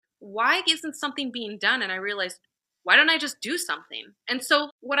why isn't something being done? And I realized, why don't I just do something? And so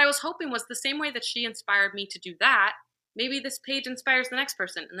what I was hoping was the same way that she inspired me to do that, maybe this page inspires the next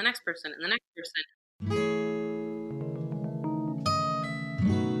person and the next person and the next person.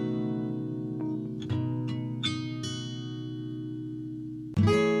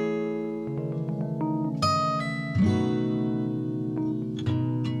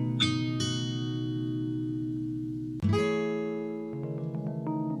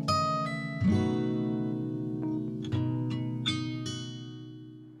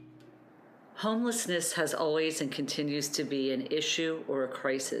 Homelessness has always and continues to be an issue or a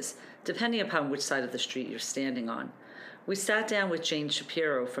crisis, depending upon which side of the street you're standing on. We sat down with Jane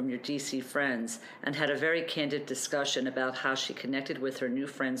Shapiro from your DC Friends and had a very candid discussion about how she connected with her new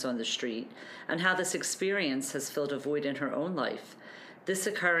friends on the street and how this experience has filled a void in her own life. This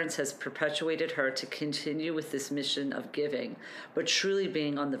occurrence has perpetuated her to continue with this mission of giving, but truly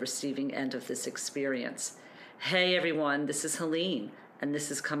being on the receiving end of this experience. Hey everyone, this is Helene, and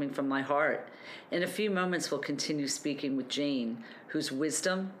this is coming from my heart. In a few moments, we'll continue speaking with Jane, whose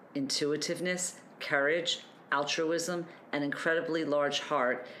wisdom, intuitiveness, courage, altruism, and incredibly large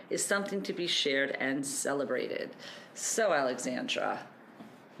heart is something to be shared and celebrated. So, Alexandra,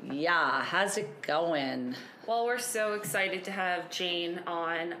 yeah, how's it going? Well, we're so excited to have Jane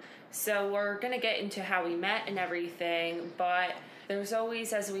on. So we're going to get into how we met and everything, but there's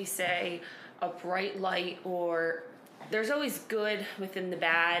always, as we say, a bright light, or there's always good within the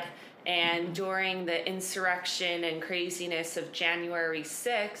bad. And during the insurrection and craziness of January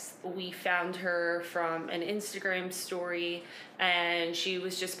 6th, we found her from an Instagram story, and she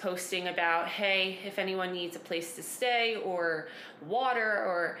was just posting about, hey, if anyone needs a place to stay or water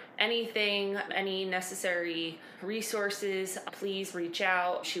or anything, any necessary resources, please reach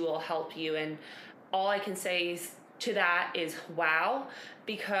out. She will help you. And all I can say to that is wow,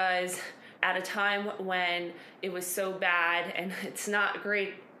 because at a time when it was so bad and it's not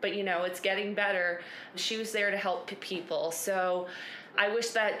great, but it's getting better, she was there to help people. So I wish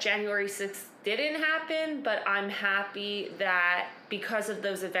that January 6th didn't happen, but I'm happy that because of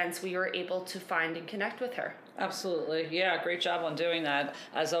those events, we were able to find and connect with her. Absolutely. Yeah, great job on doing that,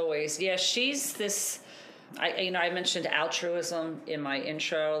 as always. Yeah, she's this... I mentioned altruism in my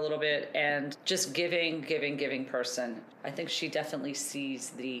intro a little bit, and just giving person. I think she definitely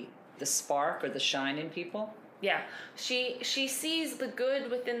sees the spark or the shine in people. Yeah, she sees the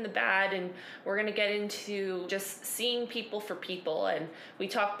good within the bad, and we're going to get into just seeing people for people. And we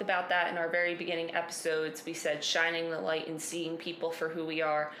talked about that in our very beginning episodes. We said shining the light and seeing people for who we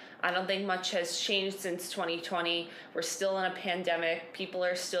are. I don't think much has changed since 2020. We're still in a pandemic. People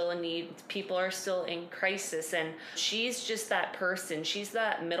are still in need. People are still in crisis. And she's just that person. She's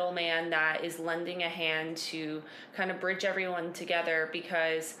that middleman that is lending a hand to kind of bridge everyone together,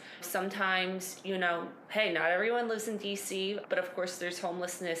 because sometimes, hey, not everyone lives in DC, but of course there's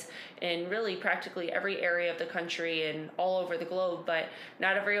homelessness in really practically every area of the country and all over the globe, but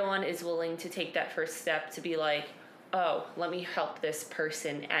not everyone is willing to take that first step to be like, oh, let me help this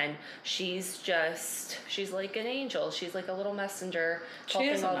person. And she's like an angel. She's like a little messenger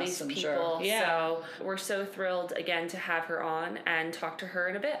helping all these people. Yeah. So we're so thrilled again to have her on and talk to her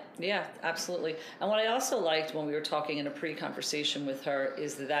in a bit. Yeah, absolutely. And what I also liked when we were talking in a pre-conversation with her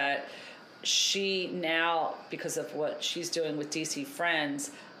is that she now, because of what she's doing with DC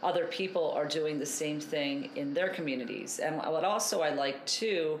Friends, other people are doing the same thing in their communities. And what also I like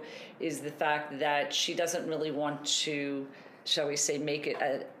too is the fact that she doesn't really want to, shall we say, make it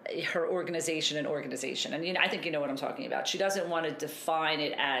her organization an organization. And I think you know what I'm talking about. She doesn't want to define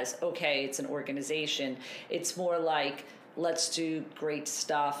it as, okay, it's an organization. It's more like, let's do great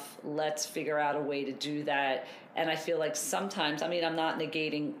stuff. Let's figure out a way to do that. And I feel like sometimes, I'm not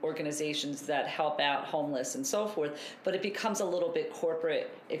negating organizations that help out homeless and so forth, but it becomes a little bit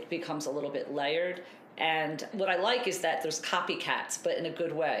corporate. It becomes a little bit layered. And what I like is that there's copycats, but in a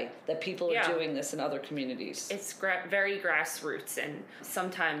good way, that people are doing this in other communities. It's very grassroots, and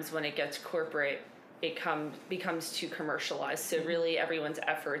sometimes when it gets corporate, it becomes too commercialized. So really everyone's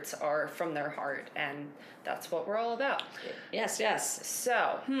efforts are from their heart, and that's what we're all about. Yes.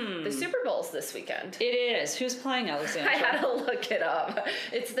 So, the Super Bowl's this weekend. It is. Who's playing, Alexandra? I had to look it up.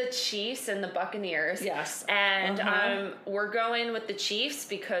 It's the Chiefs and the Buccaneers. Yes. And we're going with the Chiefs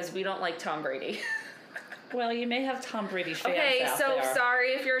because we don't like Tom Brady. Well, you may have Tom Brady fans out so there.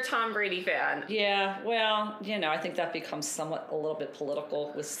 Sorry if you're a Tom Brady fan. Yeah, well, I think that becomes a little bit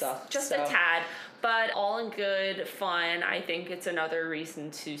political with stuff. Just a tad, but all in good fun. I think it's another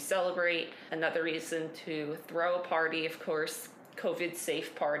reason to celebrate, another reason to throw a party, of course,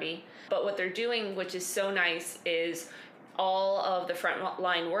 COVID-safe party. But what they're doing, which is so nice, is all of the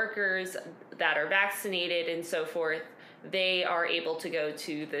frontline workers that are vaccinated and so forth, they are able to go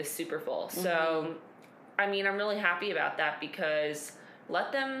to the Super Bowl. So, I mean, I'm really happy about that because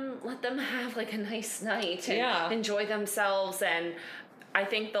let them have like a nice night and enjoy themselves, and I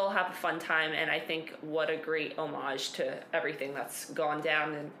think they'll have a fun time. And I think what a great homage to everything that's gone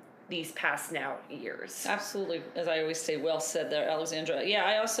down in these past now years. Absolutely. As I always say, well said there, Alexandra. Yeah,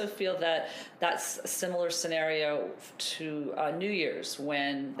 I also feel that that's a similar scenario to New Year's,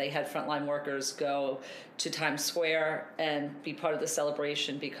 when they had frontline workers go to Times Square and be part of the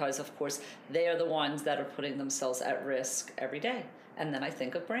celebration, because, of course, they are the ones that are putting themselves at risk every day. And then I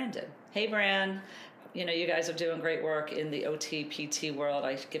think of Brandon. Hey, Bran. You know, you guys are doing great work in the OT, PT world.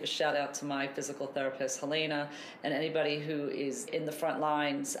 I give a shout out to my physical therapist, Helena, and anybody who is in the front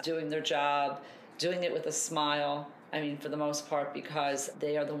lines doing their job, doing it with a smile. I mean, for the most part, because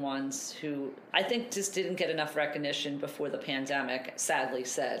they are the ones who I think just didn't get enough recognition before the pandemic, sadly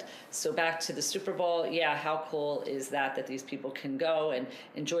said. So back to the Super Bowl, yeah, how cool is that these people can go and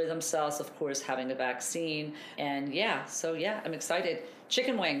enjoy themselves, of course, having a vaccine. And yeah, so yeah, I'm excited.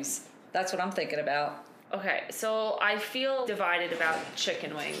 Chicken wings. That's what I'm thinking about. Okay, so I feel divided about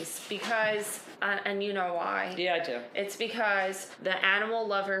chicken wings because, and you know why. Yeah, I do. It's because the animal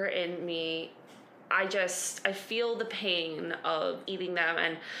lover in me, I feel the pain of eating them.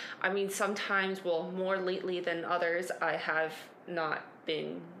 And I mean, sometimes, well, more lately than others, I have not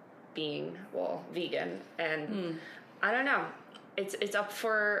been being, well, vegan. And I don't know. It's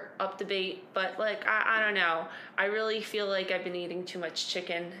up debate, but like, I don't know. I really feel like I've been eating too much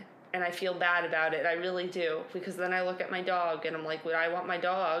chicken. And I feel bad about it. I really do. Because then I look at my dog and I'm like, would I want my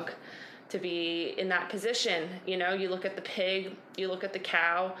dog to be in that position? You know, you look at the pig, you look at the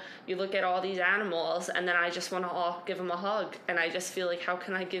cow, you look at all these animals, and then I just want to all give them a hug. And I just feel like, how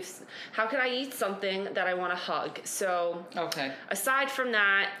can I eat something that I want to hug? So, okay. Aside from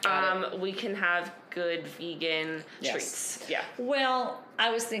that, we can have good vegan treats. Yeah. Well,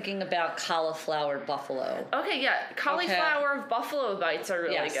 I was thinking about cauliflower buffalo. Okay, yeah. Cauliflower buffalo bites are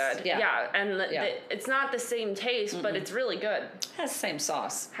really good. Yeah. And it's not the same taste, but it's really good. Has the same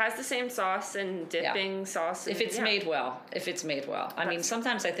sauce. Has the same sauce and dipping sauce. And, if it's made well. If it's made well. I mean,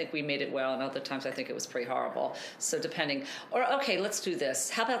 sometimes I think we made it well, and other times I think it was pretty horrible. So depending. Or, okay, let's do this.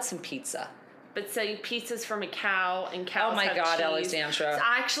 How about some pizza? But say pizza's from a cow, and cows Oh my have God, cheese. Alexandra. So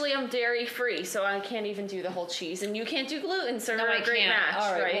actually, I'm dairy free, so I can't even do the whole cheese, and you can't do gluten. So no, we're I a great can't. match,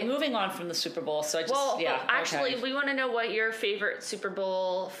 All right? Well, moving on from the Super Bowl. So I just actually, we want to know what your favorite Super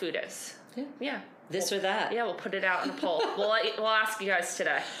Bowl food is. Yeah. This or that. Yeah, we'll put it out in a poll. We'll ask you guys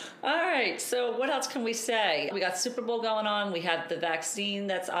today. All right. So what else can we say? We got Super Bowl going on. We have the vaccine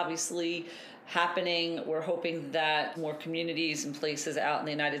that's obviously happening. We're hoping that more communities and places out in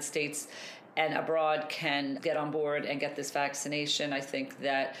the United States and abroad can get on board and get this vaccination. I think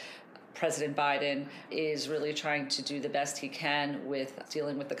that President Biden is really trying to do the best he can with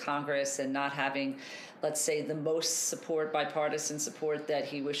dealing with the Congress and not having, let's say, the most support, bipartisan support that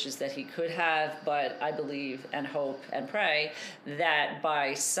he wishes that he could have. But I believe and hope and pray that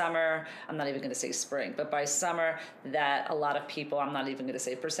by summer, I'm not even going to say spring, but by summer, that a lot of people, I'm not even going to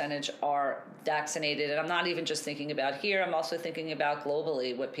say percentage, are vaccinated. And I'm not even just thinking about here, I'm also thinking about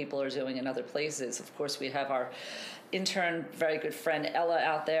globally, what people are doing in other places. Of course, we have our intern, very good friend Ella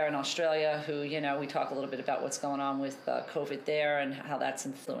out there in Australia, who, you know, we talk a little bit about what's going on with COVID there and how that's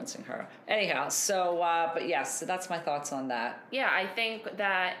influencing her. Anyhow, so, but yes, so that's my thoughts on that. Yeah, I think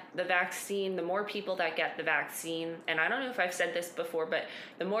that the vaccine, the more people that get the vaccine, and I don't know if I've said this before, but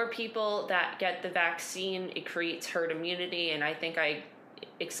the more people that get the vaccine, it creates herd immunity. And I think I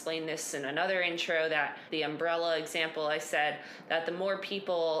explained this in another intro, that the umbrella example, I said that the more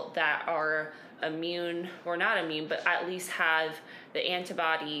people that are immune, or not immune, but at least have the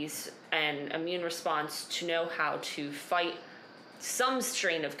antibodies and immune response to know how to fight some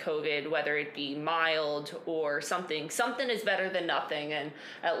strain of COVID, whether it be mild or something is better than nothing. And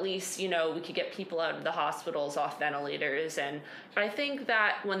at least, you know, we could get people out of the hospitals off ventilators. And I think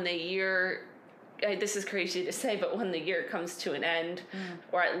that when the year, this is crazy to say, but when the year comes to an end,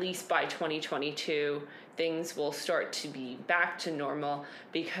 or at least by 2022, things will start to be back to normal,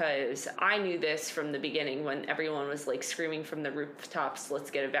 because I knew this from the beginning when everyone was like screaming from the rooftops, let's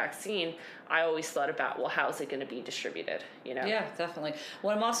get a vaccine. I always thought about, well, how's it going to be distributed, you know? Yeah, definitely.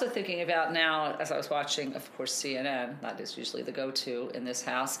 What I'm also thinking about now, as I was watching, of course, CNN, that is usually the go-to in this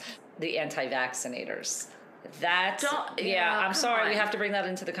house, the anti-vaccinators. That's, I'm come sorry, we on. have to bring that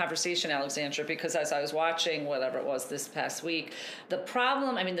into the conversation, Alexandra, because as I was watching whatever it was this past week, the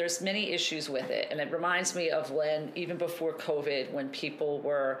problem, I mean, there's many issues with it. And it reminds me of when, even before COVID, when people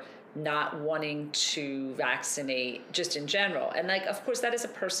were not wanting to vaccinate just in general. And like, of course, that is a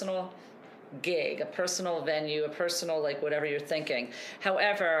personal gig, a personal venue, a personal, like, whatever you're thinking.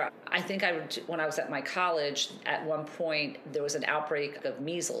 However, I think when I was at my college, at one point, there was an outbreak of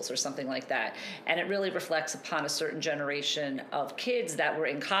measles or something like that. And it really reflects upon a certain generation of kids that were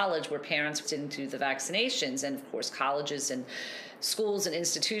in college where parents didn't do the vaccinations. And of course, colleges and schools and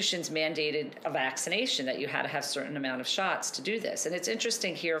institutions mandated a vaccination, that you had to have a certain amount of shots to do this. And it's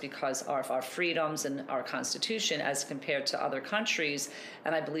interesting here because of our freedoms and our Constitution as compared to other countries.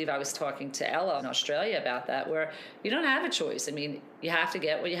 And I believe I was talking to Ella in Australia about that, where you don't have a choice. I mean, you have to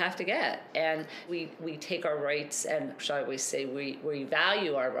get what you have to get. And we take our rights, and shall we say, we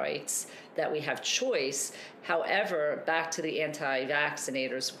value our rights, that we have choice. However, back to the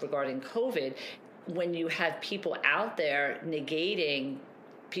anti-vaccinators regarding COVID, when you have people out there negating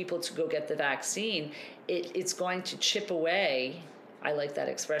people to go get the vaccine, it's going to chip away, I like that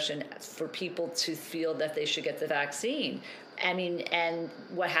expression, for people to feel that they should get the vaccine. I mean, and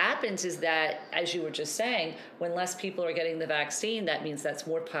what happens is that, as you were just saying, when less people are getting the vaccine, that means that's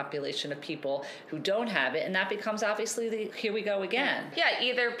more population of people who don't have it. And that becomes obviously here we go again. Yeah,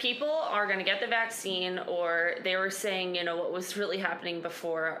 either people are going to get the vaccine, or they were saying, what was really happening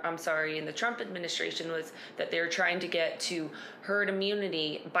before, in the Trump administration, was that they were trying to get to herd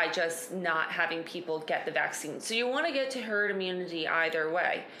immunity by just not having people get the vaccine. So you want to get to herd immunity either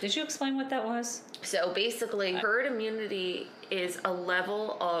way. Did you explain what that was? So basically, herd immunity is a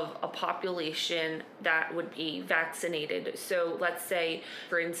level of a population that would be vaccinated. So let's say,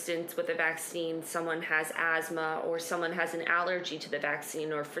 for instance, with a vaccine, someone has asthma or someone has an allergy to the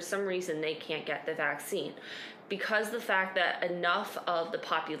vaccine, or for some reason they can't get the vaccine. Because the fact that enough of the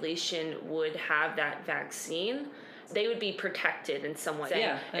population would have that vaccine, they would be protected in some way.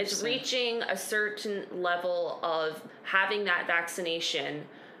 Yeah, it's reaching a certain level of having that vaccination,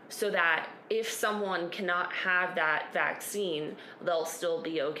 so that if someone cannot have that vaccine, they'll still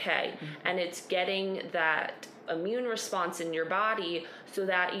be okay. Mm-hmm. And it's getting that immune response in your body so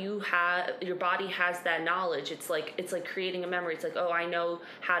that your body has that knowledge. It's like creating a memory. It's like, oh, I know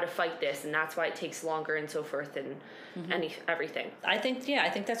how to fight this, and that's why it takes longer and so forth, and everything. I think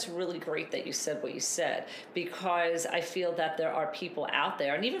that's really great that you said what you said, because I feel that there are people out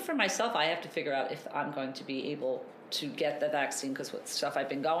there, and even for myself, I have to figure out if I'm going to be able to get the vaccine because with stuff I've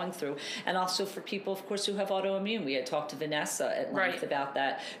been going through. And also for people, of course, who have autoimmune. We had talked to Vanessa at length about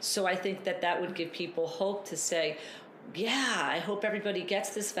that. So I think that would give people hope to say, yeah, I hope everybody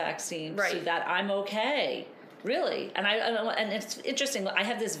gets this vaccine so that I'm okay. Really. And it's interesting. I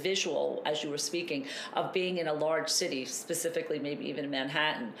have this visual, as you were speaking, of being in a large city, specifically maybe even in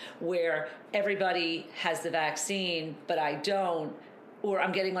Manhattan, where everybody has the vaccine, but I don't. Or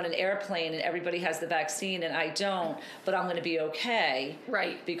I'm getting on an airplane and everybody has the vaccine and I don't, but I'm going to be okay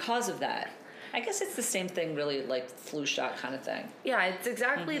because of that. I guess it's the same thing, really, like flu shot kind of thing. Yeah, it's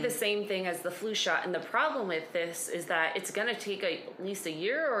exactly the same thing as the flu shot. And the problem with this is that it's going to take at least a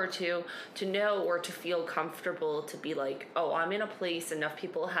year or two to know or to feel comfortable to be like, oh, I'm in a place, enough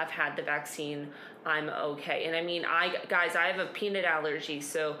people have had the vaccine, I'm okay. And I mean, I have a peanut allergy,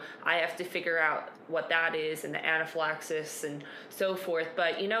 so I have to figure out what that is and the anaphylaxis and so forth.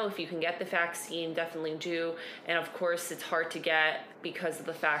 But, if you can get the vaccine, definitely do. And of course, it's hard to get because of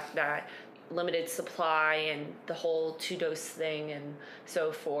the fact that limited supply and the whole 2-dose thing and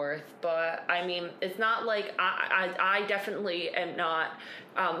so forth. But I mean, it's not like I definitely am not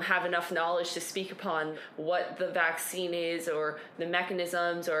have enough knowledge to speak upon what the vaccine is or the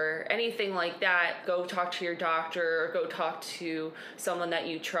mechanisms or anything like that. Go talk to your doctor, or go talk to someone that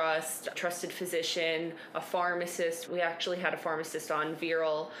you trust, a trusted physician, a pharmacist. We actually had a pharmacist on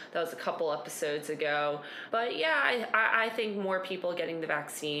Viral. That was a couple episodes ago. But yeah, I think more people getting the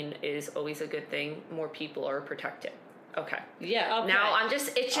vaccine is always a good thing. More people are protected. Okay. Yeah. Okay. Now I'm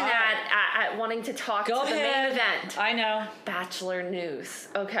just itching at wanting to talk to the main event. I know. Bachelor news.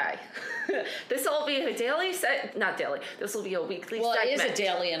 Okay. This will be a daily not daily. This will be a weekly segment. Well, it is a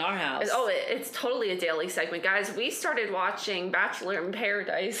daily in our house. It's totally a daily segment, guys. We started watching Bachelor in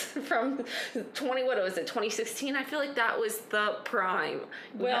Paradise from 2016. I feel like that was the prime.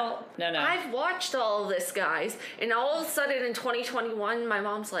 Well, no. I've watched all of this, guys, and all of a sudden in 2021, my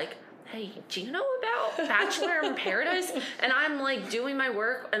mom's like, hey, do you know about Bachelor in Paradise? And I'm like doing my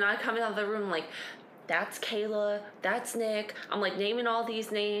work, and I come out of the room like, that's Kayla, that's Nick. I'm like naming all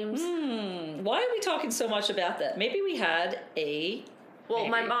these names. Why are we talking so much about that? Maybe we had a Well,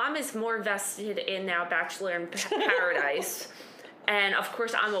 my maybe. mom is more vested in now Bachelor in Paradise. And of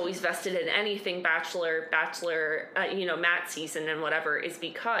course, I'm always vested in anything Bachelor, Matt season and whatever, is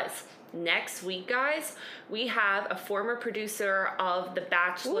because next week, guys, we have a former producer of The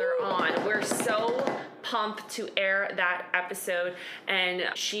Bachelor on. We're so pumped to air that episode, and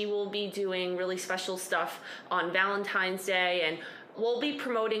she will be doing really special stuff on Valentine's Day, and we'll be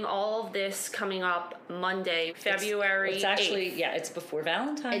promoting all of this coming up Monday, February 8th. It's actually, it's before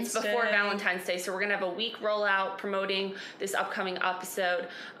Valentine's Day. It's before Valentine's Day, so we're going to have a week rollout promoting this upcoming episode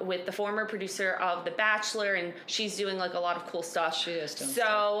with the former producer of The Bachelor, and she's doing like a lot of cool stuff. She is doing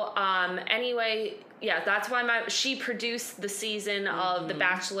stuff. Anyway, yeah, that's why she produced the season of The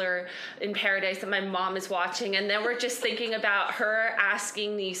Bachelor in Paradise that my mom is watching, and then we're just thinking about her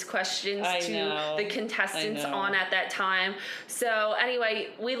asking these questions to the contestants on at that time. So anyway,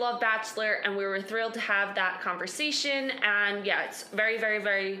 we love Bachelor, and we were thrilled to have that conversation, and yeah, it's very, very,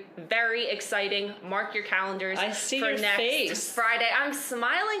 very, very exciting. Mark your calendars. I see for your next face. Friday. I'm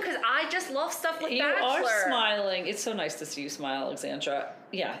smiling because I just love stuff with Bachelor. You are smiling. It's so nice to see you smile, Alexandra.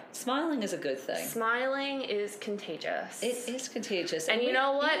 Yeah, smiling is a good thing. Smiling is contagious. It is contagious. And you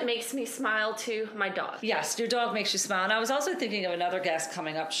know what makes me smile too? My dog. Yes, your dog makes you smile. And I was also thinking of another guest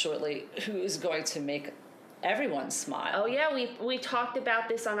coming up shortly who is going to make everyone smile. Oh yeah, we talked about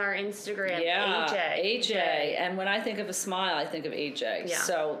this on our Instagram. Yeah, AJ. And when I think of a smile, I think of AJ. Yeah.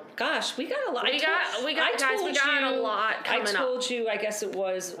 So, gosh, we got a lot. We got a lot coming up. I told you, I guess it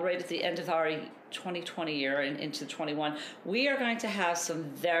was right at the end of our 2020 year and into 21, we are going to have some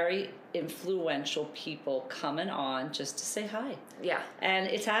very influential people coming on just to say hi. Yeah. And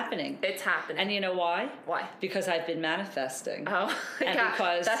it's happening. It's happening. And you know why? Why? Because I've been manifesting. Oh, and yeah.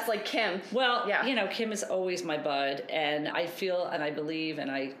 because that's like Kim. Well, Kim is always my bud, and I feel and I believe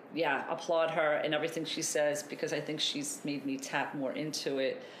and I applaud her and everything she says, because I think she's made me tap more into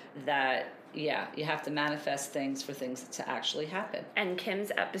it, that you have to manifest things for things to actually happen. And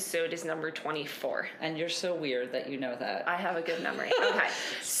Kim's episode is number 24. And you're so weird that you know that. I have a good memory. Okay.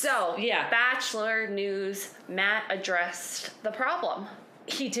 So, Bachelor news, Matt addressed the problem.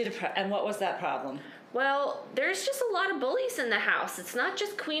 He did, and what was that problem? Well, there's just a lot of bullies in the house. It's not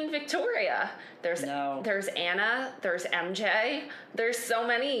just Queen Victoria. There's Anna, there's MJ. There's so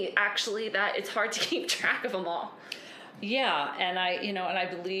many, actually, that it's hard to keep track of them all. Yeah, and I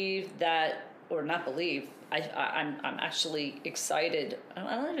believe that, or not believe, I'm actually excited.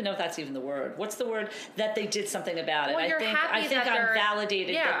 I don't even know if that's even the word. What's the word? That they did something about it. Well, I think I'm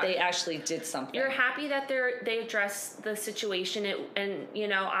validated that they actually did something. You're happy that they addressed the situation, and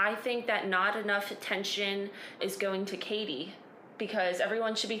I think that not enough attention is going to Katie, because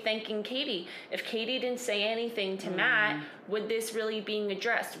everyone should be thanking Katie. If Katie didn't say anything to Matt, would this really being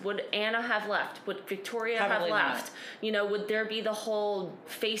addressed? Would Anna have left? Would Victoria Probably have left? Not. Would there be the whole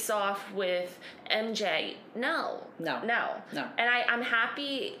face-off with MJ? No. And I'm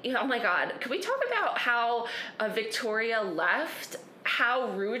happy. Oh my God. Can we talk about how Victoria left?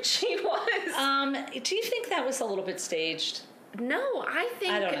 How rude she was? Do you think that was a little bit staged? No, I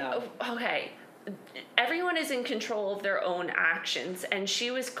don't know. Okay. Everyone is in control of their own actions, and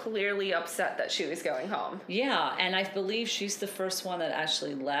she was clearly upset that she was going home. Yeah, and I believe she's the first one that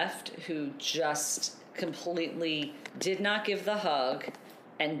actually left who just completely did not give the hug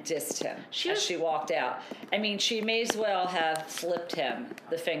and dissed him as she walked out. I mean, she may as well have flipped him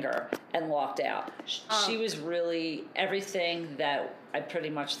the finger and walked out. She was really everything that I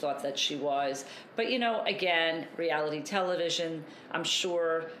pretty much thought that she was. But, again, reality television, I'm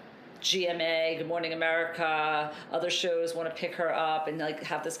sure GMA, Good Morning America, other shows want to pick her up and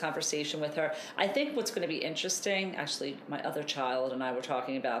have this conversation with her. I think what's going to be interesting, actually, my other child and I were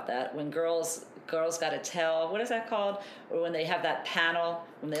talking about that, when girls got to tell, what is that called? Or when they have that panel,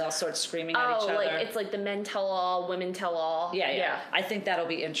 when they all start screaming at each other. Oh, it's like the men tell all, women tell all. Yeah. I think that'll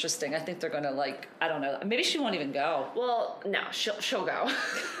be interesting. I think they're going to I don't know, maybe she won't even go. Well, no, she'll go.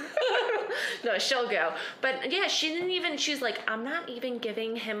 No, she'll go. But yeah, she's like, I'm not even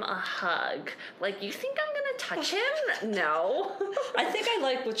giving him a hug. Like, you think I'm going to touch him? No. I think I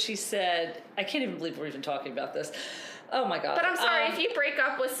like what she said. I can't even believe we're even talking about this. Oh my God. But I'm sorry, if you break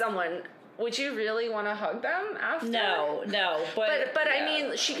up with someone, would you really want to hug them after? No. But I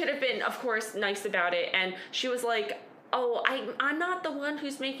mean, she could have been, of course, nice about it. And she was like, oh, I'm not the one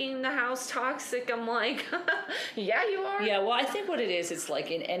who's making the house toxic. I'm like, yeah, you are. Yeah, well, I think what it is, it's like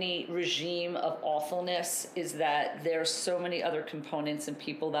in any regime of awfulness, is that there's so many other components and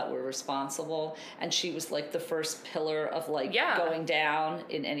people that were responsible. And she was like the first pillar of going down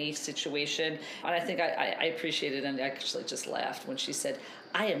in any situation. And I think I appreciated it, and I actually just laughed when she said,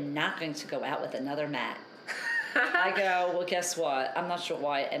 I am not going to go out with another Matt. I go, well, guess what? I'm not sure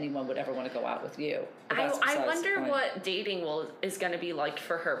why anyone would ever want to go out with you. But that's I besides the wonder point. what dating is going to be like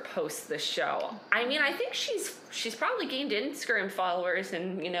for her post the show. I mean, I think she's probably gained Instagram followers,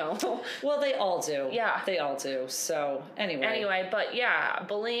 and Well, they all do. Yeah. They all do. So, anyway. But yeah,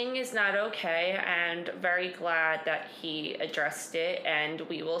 bullying is not okay, and very glad that he addressed it, and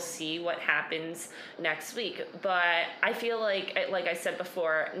we will see what happens next week. But I feel like I said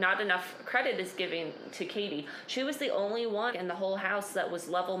before, not enough credit is given to Katie. She was the only one in the whole house that was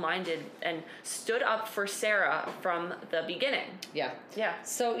level-minded and stood up for Sarah from the beginning. Yeah. Yeah.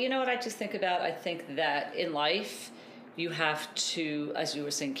 So, you know what I just think about? I think that in life, you have to, as you were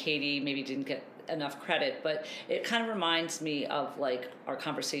saying, Katie maybe didn't get enough credit, but it kind of reminds me of like our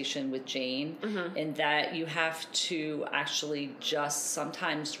conversation with Jane, in that you have to actually just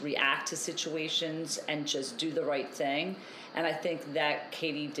sometimes react to situations and just do the right thing. And I think that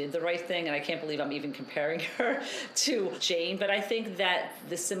Katie did the right thing, and I can't believe I'm even comparing her to Jane, but I think that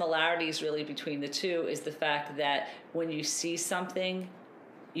the similarities really between the two is the fact that when you see something,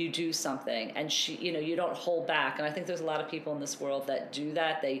 you do something, and you don't hold back. And I think there's a lot of people in this world that do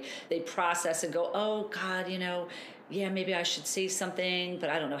that. They process and go, oh God, yeah, maybe I should say something, but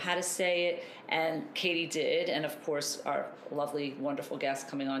I don't know how to say it. And Katie did. And of course, our lovely, wonderful guest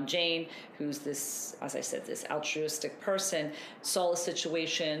coming on, Jane, who's this, as I said, this altruistic person, saw a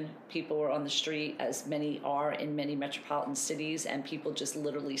situation. People were on the street, as many are in many metropolitan cities, and people just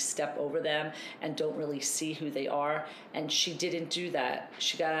literally step over them and don't really see who they are. And she didn't do that.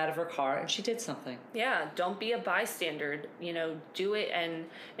 She got out of her car and she did something. Yeah, don't be a bystander. Do it, and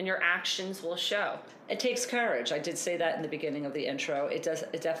your actions will show. It takes courage. I did say that in the beginning of the intro. It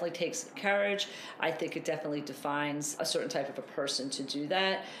definitely takes courage. I think it definitely defines a certain type of a person to do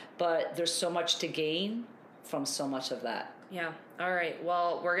that. But there's so much to gain from so much of that. Yeah. All right.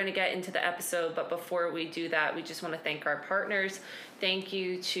 Well, we're going to get into the episode, but before we do that, we just want to thank our partners. Thank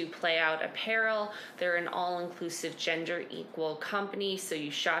you to Play Out Apparel. They're an all-inclusive, gender-equal company, so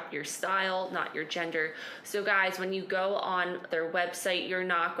you shop your style, not your gender. So guys, when you go on their website, you're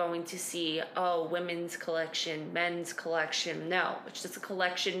not going to see, women's collection, men's collection. No, it's just a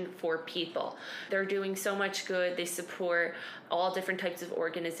collection for people. They're doing so much good. They support all different types of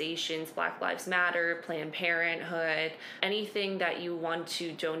organizations, Black Lives Matter, Planned Parenthood, anything that you want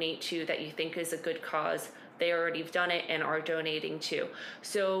to donate to that you think is a good cause. They already have done it and are donating to.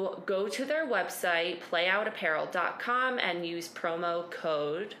 So go to their website, playoutapparel.com, and use promo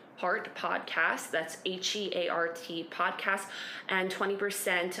code HEART Podcast. That's HEART Podcast. And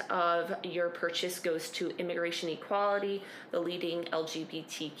 20% of your purchase goes to Immigration Equality, the leading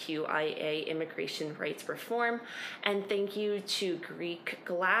LGBTQIA immigration rights reform. And thank you to Greek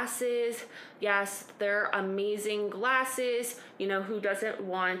Glasses. Yes, they're amazing glasses. Who doesn't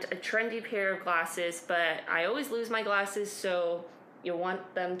want a trendy pair of glasses? But I always lose my glasses, so you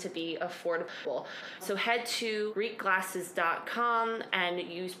want them to be affordable. So head to GreekGlasses.com and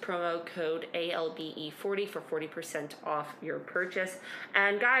use promo code ALBE40 for 40% off your purchase.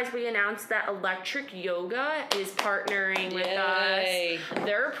 And guys, we announced that Electric Yoga is partnering with us.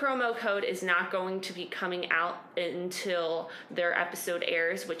 Their promo code is not going to be coming out until their episode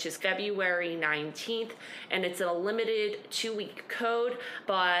airs, which is February 19th. And it's a limited 2-week code,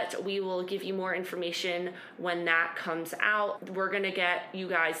 but we will give you more information when that comes out. We're going to get you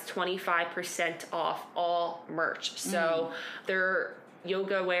guys 25% off all merch. So their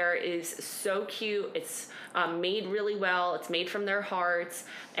yoga wear is so cute. It's made really well. It's made from their hearts.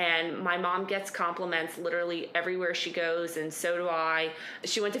 And my mom gets compliments literally everywhere she goes, and so do I.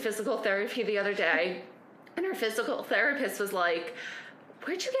 She went to physical therapy the other day, and her physical therapist was like,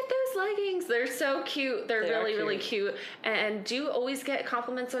 where'd you get those leggings? They're so cute. They're really, really cute. And do you always get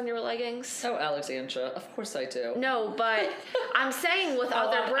compliments on your leggings? Oh, Alexandra, of course I do. No, but I'm saying with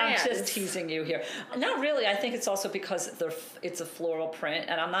other brands. I'm just teasing you here. Not really. I think it's also because it's a floral print,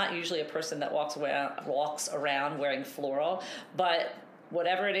 and I'm not usually a person that walks around wearing floral, but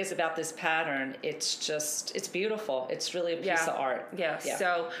whatever it is about this pattern, it's beautiful. It's really a piece of art. Yeah.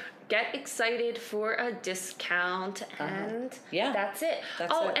 So get excited for a discount, and that's it.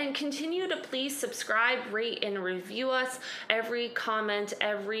 And continue to please subscribe, rate, and review us. Every comment,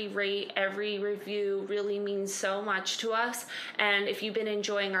 every rate, every review really means so much to us. And if you've been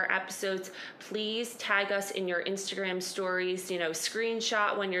enjoying our episodes, please tag us in your Instagram stories,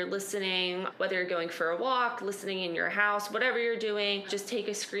 screenshot when you're listening, whether you're going for a walk, listening in your house, whatever you're doing, just take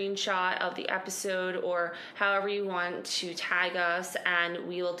a screenshot of the episode or however you want to tag us, and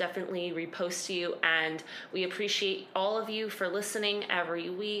we will definitely repost to you. And we appreciate all of you for listening every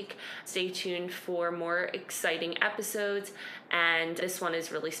week. Stay tuned for more exciting episodes, and this one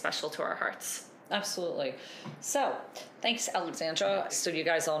is really special to our hearts. Absolutely. So, thanks, Alexandra. So, you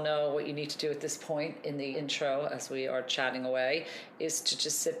guys all know what you need to do at this point in the intro as we are chatting away is to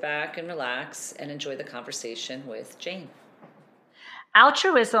just sit back and relax and enjoy the conversation with Jane.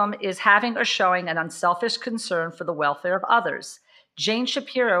 Altruism is having or showing an unselfish concern for the welfare of others. Jane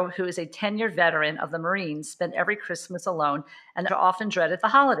Shapiro, who is a 10-year veteran of the Marines, spent every Christmas alone and often dreaded the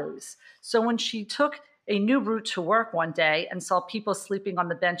holidays. So when she took a new route to work one day and saw people sleeping on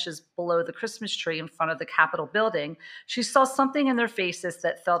the benches below the Christmas tree in front of the Capitol building, she saw something in their faces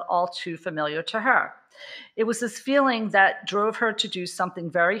that felt all too familiar to her. It was this feeling that drove her to do something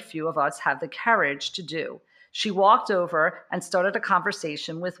very few of us have the courage to do. She walked over and started a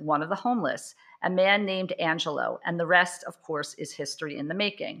conversation with one of the homeless, a man named Angelo, and the rest, of course, is history in the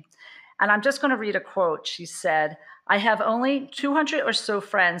making. And I'm just going to read a quote. She said, "I have only 200 or so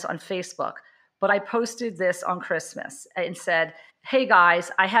friends on Facebook, but I posted this on Christmas and said, 'Hey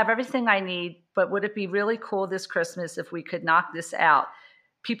guys, I have everything I need, but would it be really cool this Christmas if we could knock this out?'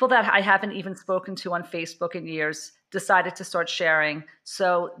 People that I haven't even spoken to on Facebook in years decided to start sharing.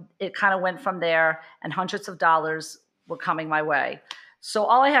 So it kind of went from there, and hundreds of dollars were coming my way." So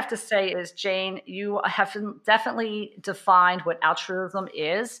all I have to say is, Jane, you have definitely defined what altruism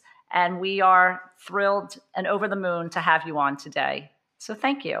is, and we are thrilled and over the moon to have you on today. So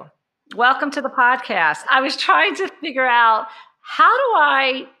thank you. Welcome to the podcast. I was trying to figure out, how do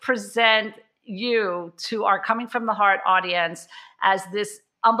I present you to our Coming from the Heart audience as this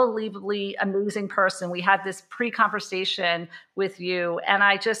unbelievably amazing person? We had this pre-conversation with you, and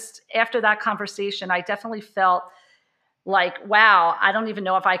after that conversation, I definitely felt like, wow, I don't even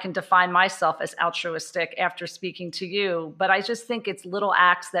know if I can define myself as altruistic after speaking to you, but I just think it's little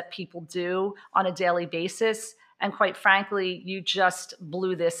acts that people do on a daily basis. And quite frankly, you just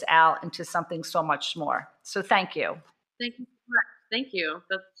blew this out into something so much more. So thank you. Thank you so much. Thank you.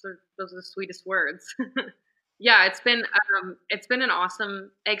 Those are the sweetest words. Yeah, it's been an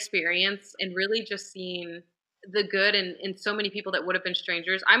awesome experience, and really just seeing the good in so many people that would have been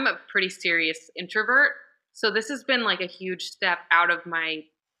strangers. I'm a pretty serious introvert, so this has been like a huge step out of my,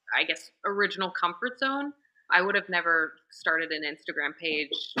 I guess, original comfort zone. I would have never started an Instagram page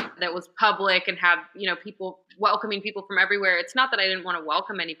that was public and had, people welcoming people from everywhere. It's not that I didn't want to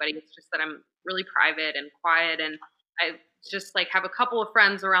welcome anybody. It's just that I'm really private and quiet, and I just like have a couple of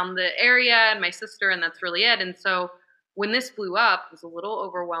friends around the area and my sister, and that's really it. And so when this blew up, it was a little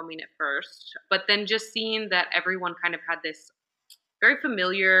overwhelming at first, but then just seeing that everyone kind of had this very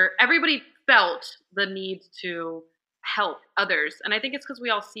familiar, everybody felt the need to help others. And I think it's because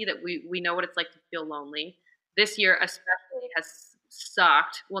we all see that we know what it's like to feel lonely. This year especially has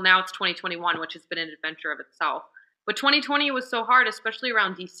sucked. Well, now it's 2021, which has been an adventure of itself. But 2020 was so hard, especially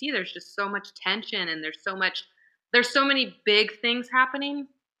around DC. There's just so much tension, and there's so many big things happening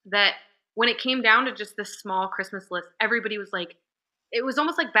that when it came down to just this small Christmas list, everybody was like, it was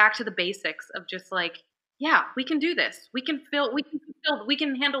almost like back to the basics of just like, yeah, we can do this. We can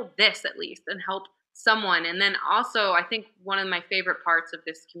handle this at least and help someone. And then also, I think one of my favorite parts of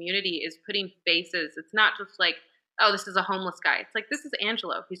this community is putting faces. It's not just like, oh, this is a homeless guy. It's like, this is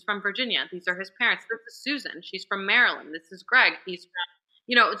Angelo. He's from Virginia. These are his parents. This is Susan. She's from Maryland. This is Greg. He's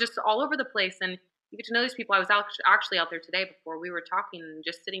from, just all over the place. And you get to know these people. I was actually out there today before we were talking and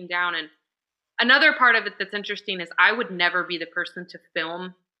just sitting down. And another part of it that's interesting is I would never be the person to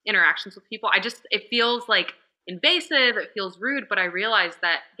film interactions with people. It feels like invasive, it feels rude, but I realize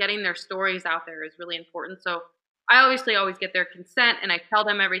that getting their stories out there is really important. So I obviously always get their consent, and I tell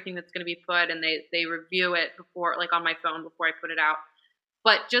them everything that's going to be put, and they review it before, like on my phone before I put it out.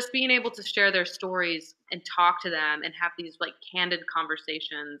 But just being able to share their stories and talk to them and have these like candid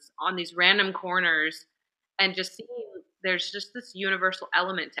conversations on these random corners, and just seeing there's just this universal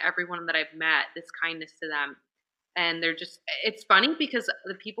element to everyone that I've met, this kindness to them. And it's funny because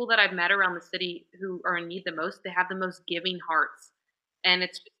the people that I've met around the city who are in need the most, they have the most giving hearts. And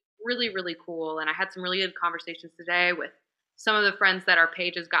it's really, really cool. And I had some really good conversations today with some of the friends that our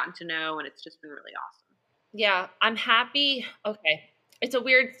page has gotten to know, and it's just been really awesome. Yeah, I'm happy. Okay. It's a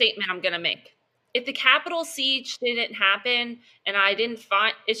weird statement I'm going to make. If the Capitol siege didn't happen and I didn't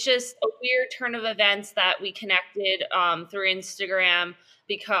find, it's just a weird turn of events that we connected through Instagram,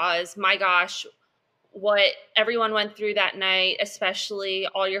 because my gosh, what everyone went through that night, especially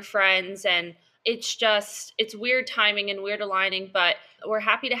all your friends. And it's weird timing and weird aligning, but we're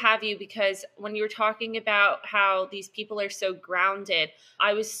happy to have you because when you were talking about how these people are so grounded,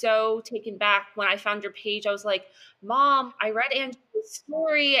 I was so taken back when I found your page. I was like, Mom, I read Angela's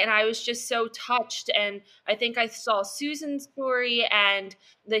story and I was just so touched. And I think I saw Susan's story and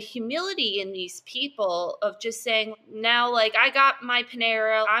the humility in these people of just saying, now, like, I got my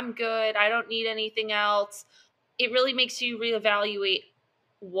Panera, I'm good, I don't need anything else. It really makes you reevaluate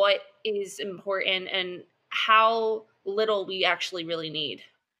what is important and how little we actually really need.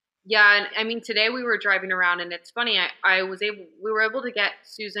 Yeah, and I mean today we were driving around and it's funny, I was able we were able to get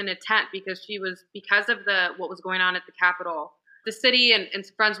Susan a tent because she was because of the what was going on at the Capitol. The city and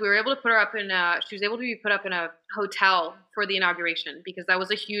friends, we were able to put her up in she was able to be put up in a hotel for the inauguration because that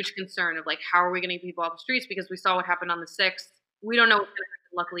was a huge concern of like how are we gonna get people off the streets because we saw what happened on the 6th. We don't know what's gonna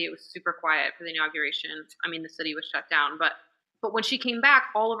happen. Luckily it was super quiet for the inauguration. I mean the city was shut down, but when she came back,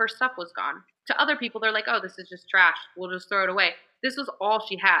 all of her stuff was gone. To other people, they're like, "Oh, this is just trash. We'll just throw it away." This was all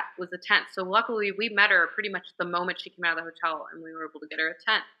she had was a tent. So luckily, we met her pretty much the moment she came out of the hotel, and we were able to get her a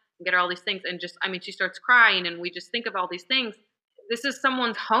tent and get her all these things. And just, I mean, she starts crying, and we just think of all these things. This is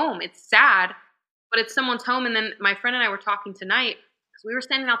someone's home. It's sad, but it's someone's home. And then my friend and I were talking tonight because we were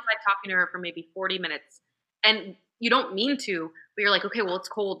standing outside talking to her for maybe 40 minutes, and you don't mean to, but you're like, okay, well, it's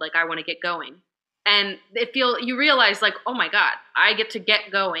cold. Like I want to get going and you realize like oh my god I get to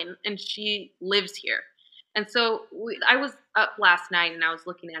get going and she lives here and so I was up last night and I was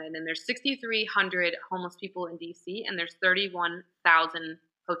looking at it and there's 6,300 homeless people in DC and there's 31,000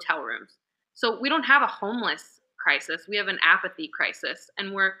 hotel rooms, so we don't have a homeless crisis, we have an apathy crisis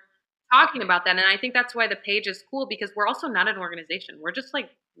and we're talking about that. And I think that's why the page is cool because we're also not an organization, we're just like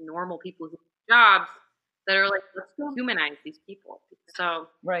normal people who have jobs that are like let's go humanize these people. So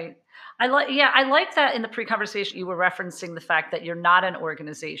Right. I like that in the pre-conversation you were referencing the fact that you're not an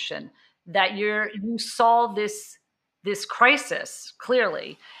organization, that you saw this crisis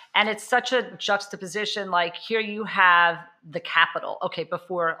clearly. And it's such a juxtaposition. Like here you have the Capitol, okay,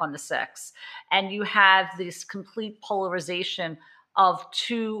 before on the 6th, and you have this complete polarization of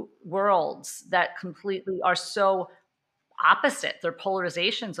two worlds that completely are so opposite. They're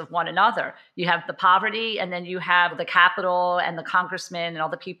polarizations of one another. You have the poverty, and then you have the Capitol and the congressmen and all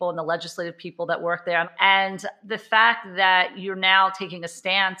the people and the legislative people that work there. And the fact that you're now taking a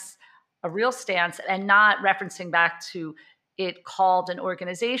stance, a real stance, and not referencing back to it called an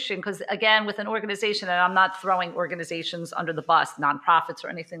organization. Because again, with an organization, and I'm not throwing organizations under the bus, nonprofits or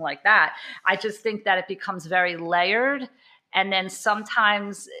anything like that, I just think that it becomes very layered. And then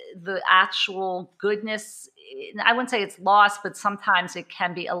sometimes the actual goodness, I wouldn't say it's lost, but sometimes it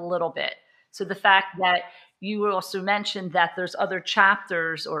can be a little bit. So the fact that you also mentioned that there's other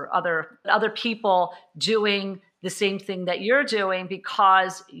chapters or other people doing the same thing that you're doing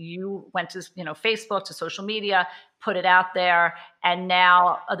because you went to Facebook, to social media, put it out there, and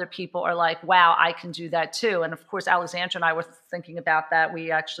now other people are like, wow, I can do that too. And of course, Alexandra and I were thinking about that.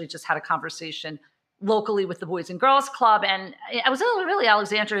 We actually just had a conversation locally with the Boys and Girls Club. And I was really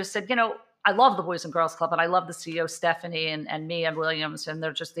Alexandra who said, I love the Boys and Girls Club and I love the CEO, Stephanie and Mia Williams. And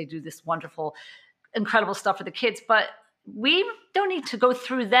they do this wonderful, incredible stuff for the kids, but we don't need to go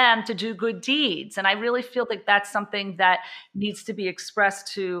through them to do good deeds. And I really feel like that's something that needs to be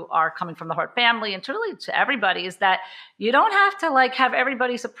expressed to our Coming from the Heart family and really to everybody, is that you don't have to like have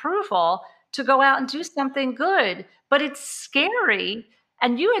everybody's approval to go out and do something good, but it's scary.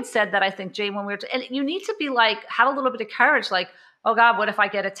 And you had said that, I think, Jane, when and you need to be like, have a little bit of courage, like, oh God, what if I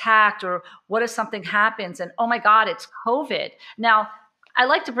get attacked? Or what if something happens? And oh my God, it's COVID. Now, I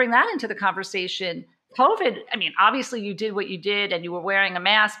like to bring that into the conversation. COVID, I mean, obviously you did what you did and you were wearing a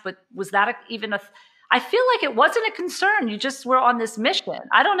mask, but was that I feel like it wasn't a concern. You just were on this mission.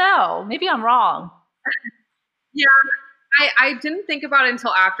 I don't know. Maybe I'm wrong. Yeah, I didn't think about it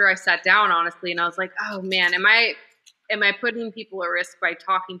until after I sat down, honestly. And I was like, oh man, am I putting people at risk by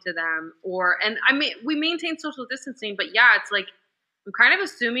talking to them? And I mean, we maintain social distancing, but yeah, it's like, I'm kind of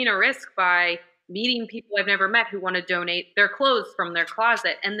assuming a risk by meeting people I've never met who want to donate their clothes from their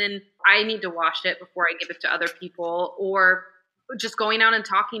closet. And then I need to wash it before I give it to other people, or just going out and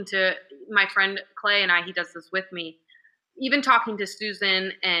talking to my friend Clay and he does this with me. Even talking to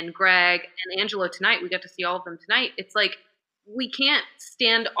Susan and Greg and Angelo tonight, we got to see all of them tonight. It's like, we can't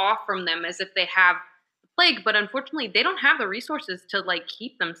stand off from them as if they have the plague, but unfortunately they don't have the resources to like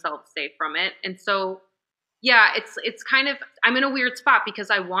keep themselves safe from it. And so yeah, it's kind of, I'm in a weird spot because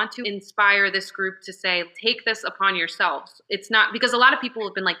I want to inspire this group to say, take this upon yourselves. It's not because a lot of people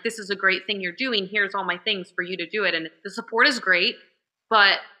have been like, this is a great thing you're doing. Here's all my things for you to do it. And the support is great,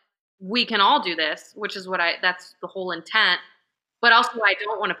 but we can all do this, which is that's the whole intent. But also, I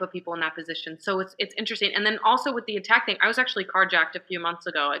don't want to put people in that position. So it's interesting. And then also with the attack thing, I was actually carjacked a few months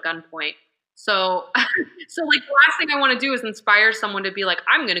ago at gunpoint. So so like the last thing I want to do is inspire someone to be like,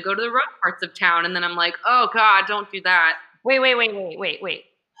 I'm going to go to the rough parts of town, and then I'm like, oh God, don't do that. Wait.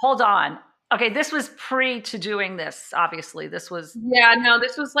 Hold on. Okay, this was pre to doing this. Obviously, this was. Yeah, no,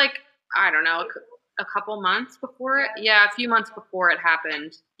 this was like I don't know, a couple months before it. Yeah, a few months before it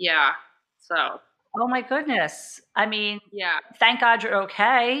happened. Yeah. So Oh my goodness. I mean, yeah, thank God you're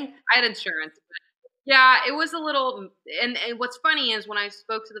okay. I had insurance. Yeah, it was a little. And what's funny is when I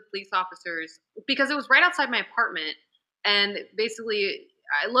spoke to the police officers, because it was right outside my apartment, and basically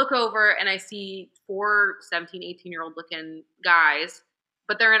I look over and I see four 17, 18-year-old looking guys,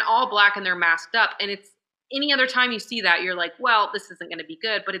 but they're in all black and they're masked up. And it's any other time you see that, you're like, well, this isn't going to be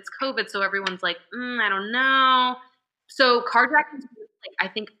good. But it's COVID, so everyone's like, I don't know. So carjackings, like I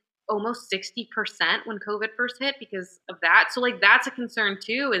think almost 60% when COVID first hit because of that. So like that's a concern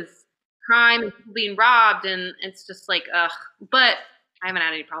too. Is crime and people being robbed, and it's just like ugh. But I haven't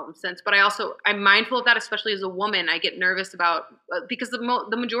had any problems since. But I'm mindful of that, especially as a woman. I get nervous about because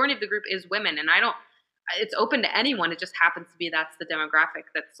the majority of the group is women, and I don't. It's open to anyone. It just happens to be that's the demographic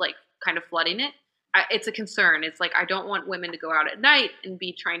that's like kind of flooding it. It's a concern. It's like I don't want women to go out at night and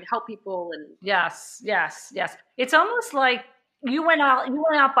be trying to help people. And Yes. It's almost like you went out. You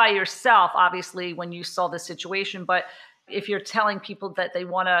went out by yourself, obviously, when you saw the situation. But if you're telling people that they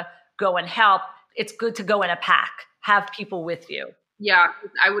want to go and help, it's good to go in a pack. Have people with you. yeah,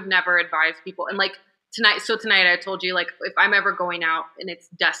 I would never advise people. And like tonight, so tonight I told you like if I'm ever going out and it's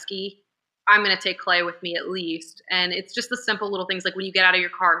dusky, I'm gonna take Clay with me at least. And it's just the simple little things like when you get out of your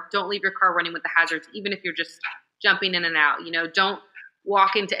car, don't leave your car running with the hazards, even if you're just jumping in and out. Don't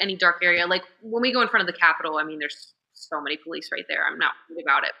walk into any dark area. Like when we go in front of the Capitol, I mean, there's so many police right there. I'm not worried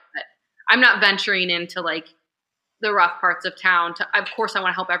about it, but I'm not venturing into like the rough parts of town. Of course, I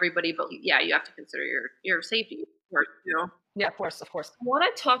want to help everybody, but yeah, you have to consider your safety first. Yeah, of course. I want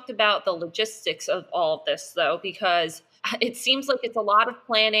to talk about the logistics of all of this, though, because it seems like it's a lot of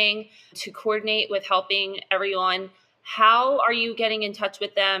planning to coordinate with helping everyone. How are you getting in touch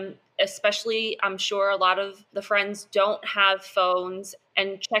with them? Especially, I'm sure a lot of the friends don't have phones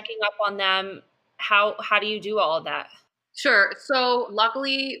and checking up on them. How do you do all of that? Sure. So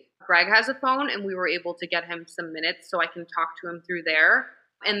luckily, Greg has a phone, and we were able to get him some minutes so I can talk to him through there.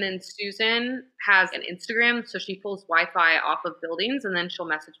 And then Susan has an Instagram, so she pulls Wi-Fi off of buildings, and then she'll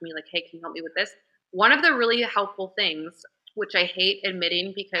message me like, "Hey, can you help me with this?" One of the really helpful things, which I hate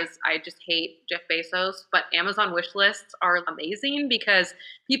admitting because I just hate Jeff Bezos, but Amazon wish lists are amazing because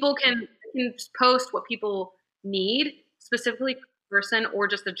people can post what people need, specifically person or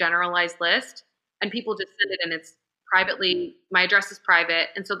just a generalized list, and people just send it, and it's privately. My address is private,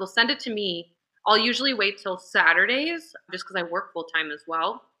 and so they'll send it to me. I'll usually wait till Saturdays just because I work full time as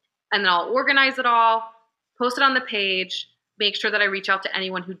well. And then I'll organize it all, post it on the page, make sure that I reach out to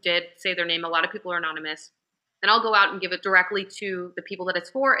anyone who did say their name. A lot of people are anonymous. And I'll go out and give it directly to the people that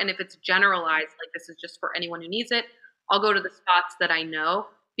it's for. And if it's generalized, like this is just for anyone who needs it, I'll go to the spots that I know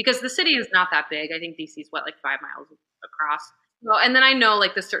because the city is not that big. I think DC's like 5 miles across. Well, and then I know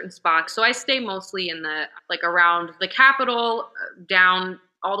like the certain spots. So I stay mostly in the like around the Capitol, down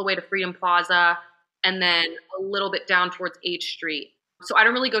all the way to Freedom Plaza, and then a little bit down towards H Street. So I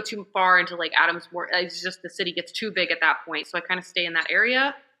don't really go too far into like Adamsmore. It's just the city gets too big at that point. So I kind of stay in that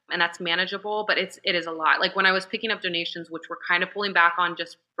area, and that's manageable, but it is a lot. Like when I was picking up donations, which we're kind of pulling back on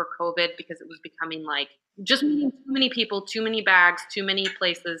just for COVID because it was becoming like just meeting too many people, too many bags, too many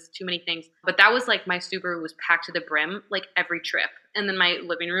places, too many things. But that was like my Subaru was packed to the brim like every trip. And then my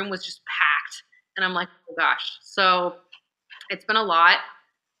living room was just packed. And I'm like, oh gosh. So it's been a lot.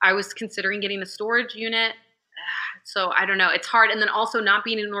 I was considering getting a storage unit. So I don't know. It's hard. And then also not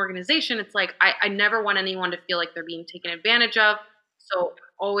being in an organization, it's like I never want anyone to feel like they're being taken advantage of. So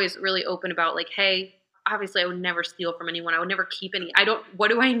always really open about like, hey, obviously I would never steal from anyone. I would never keep any. What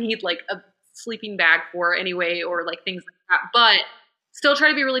do I need like a sleeping bag for anyway, or like things like that. But still try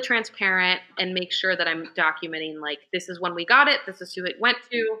to be really transparent and make sure that I'm documenting like this is when we got it, this is who it went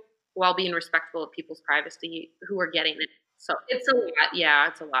to, while being respectful of people's privacy who are getting it. So it's a lot. Yeah,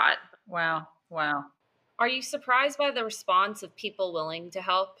 it's a lot. Wow. Are you surprised by the response of people willing to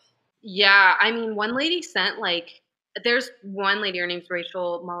help? Yeah, I mean, one lady sent like, there's one lady, her name's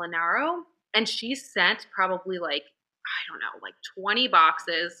Rachel Molinaro, and she sent probably like, I don't know, like 20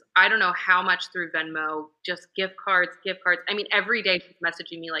 boxes. I don't know how much through Venmo, just gift cards. I mean, every day she's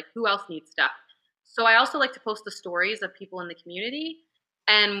messaging me like, who else needs stuff? So I also like to post the stories of people in the community.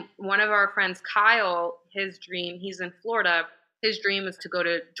 And one of our friends, Kyle, his dream, he's in Florida, his dream is to go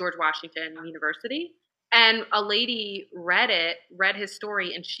to George Washington University. And a lady read his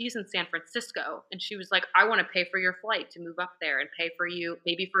story, and she's in San Francisco. And she was like, I want to pay for your flight to move up there and pay for you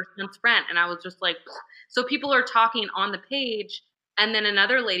maybe first month's rent. And I was just like, so people are talking on the page. And then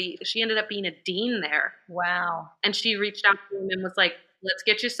another lady, she ended up being a dean there. Wow. And she reached out to him and was like, let's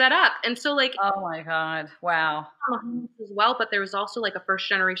get you set up. And so, like, Oh my God. Wow. as well, but there was also like a first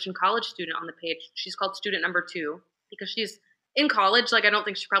generation college student on the page. She's called student number 2 because she's in college. Like, I don't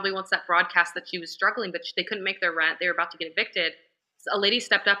think she probably wants that broadcast that she was struggling, but they couldn't make their rent. They were about to get evicted. So a lady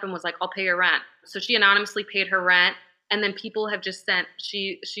stepped up and was like, I'll pay your rent. So she anonymously paid her rent. And then people have just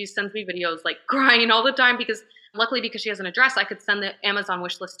she sends me videos like crying all the time because luckily because she has an address, I could send the Amazon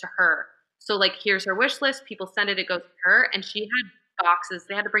wish list to her. So like, here's her wish list. People send it. It goes to her. And she had boxes.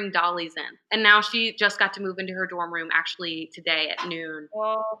 They had to bring dollies in. And now she just got to move into her dorm room actually today at noon.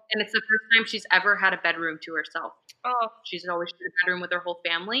 Well, And it's the first time she's ever had a bedroom to herself. oh, She's always shared a bedroom with her whole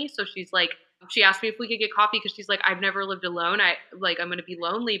family. So she's like, she asked me if we could get coffee because she's like, I've never lived alone. I'm going to be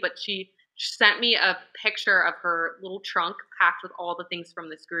lonely. But she sent me a picture of her little trunk packed with all the things from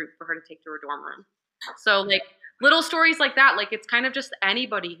this group for her to take to her dorm room. So like little stories like that, like it's kind of just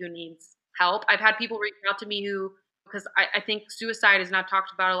anybody who needs help. I've had people reach out to me because I think suicide is not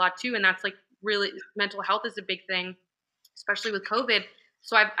talked about a lot too. And that's like really, mental health is a big thing, especially with COVID.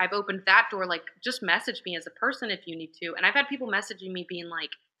 So I've opened that door, like just message me as a person if you need to. And I've had people messaging me being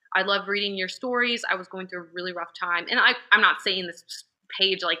like, I love reading your stories. I was going through a really rough time. And I'm not saying this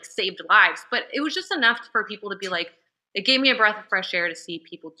page like saved lives, but it was just enough for people to be like, it gave me a breath of fresh air to see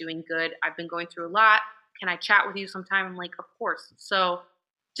people doing good. I've been going through a lot. Can I chat with you sometime? I'm like, of course. So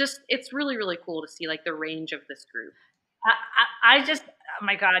just, it's really, really cool to see like the range of this group. I just, oh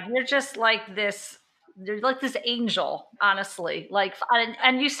my God, you're like this angel, honestly. Like,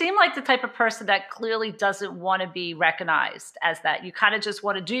 and you seem like the type of person that clearly doesn't want to be recognized as that. You kind of just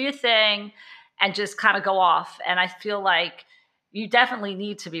want to do your thing and just kind of go off. And I feel like you definitely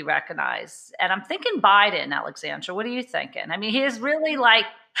need to be recognized. And I'm thinking Biden, Alexandra. What are you thinking? I mean, he is really like,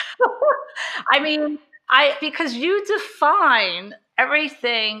 I mean, because you define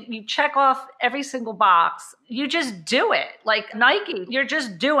everything, you check off every single box, you just do it. Like Nike, you're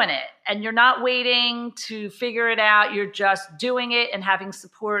just doing it and you're not waiting to figure it out. You're just doing it and having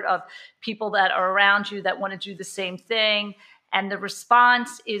support of people that are around you that want to do the same thing. And the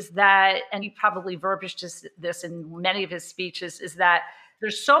response is that, and he probably verbaged this in many of his speeches, is that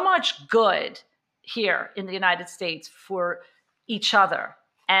there's so much good here in the United States for each other.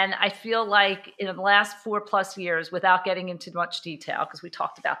 And I feel like in the last 4+ years, without getting into much detail, because we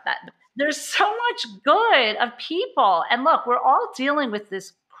talked about that, there's so much good of people. And look, we're all dealing with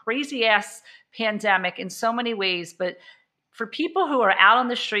this crazy ass pandemic in so many ways, but for people who are out on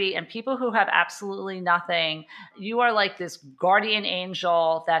the street and people who have absolutely nothing, you are like this guardian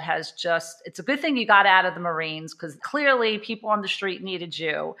angel that has just, it's a good thing you got out of the Marines because clearly people on the street needed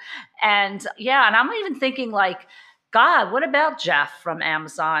you. And yeah, and I'm even thinking like, God, what about Jeff from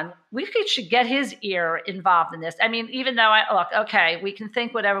Amazon? Should get his ear involved in this. I mean, even though look, okay, we can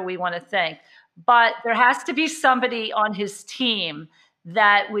think whatever we want to think, but there has to be somebody on his team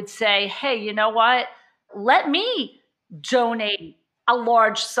that would say, hey, you know what? Let me donate a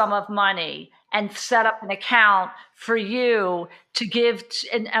large sum of money and set up an account for you to give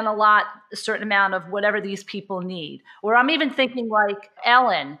and allot a certain amount of whatever these people need. Or I'm even thinking like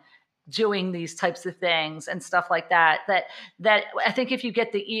Ellen doing these types of things and stuff like that I think if you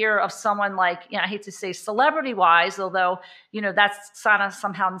get the ear of someone like, I hate to say celebrity wise, although, that's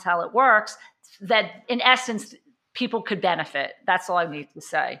somehow how it works, that in essence, people could benefit. That's all I need to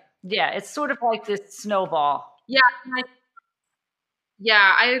say. Yeah. It's sort of like this snowball. Yeah.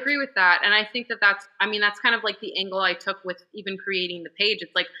 Yeah, I agree with that. And I think that's kind of like the angle I took with even creating the page.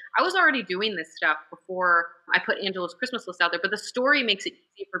 It's like, I was already doing this stuff before I put Angela's Christmas list out there, but the story makes it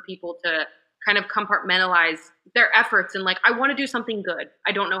easy for people to kind of compartmentalize their efforts and like, I want to do something good.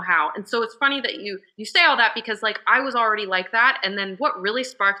 I don't know how. And so it's funny that you say all that because like, I was already like that. And then what really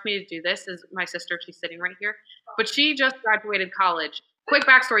sparked me to do this is my sister, she's sitting right here, but she just graduated college. Quick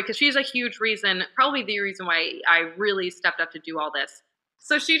backstory, because she's a huge reason, probably the reason why I really stepped up to do all this.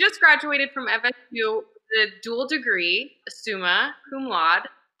 So she just graduated from FSU with a dual degree, summa cum laude.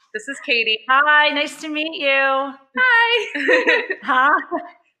 This is Katie. Hi, nice to meet you. Hi. Huh?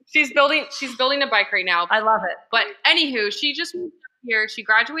 She's building a bike right now. I love it. But anywho, she just moved up here. She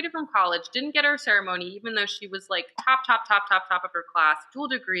graduated from college, didn't get her ceremony, even though she was like top of her class. Dual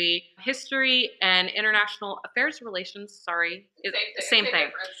degree, history and international affairs relations. Sorry, same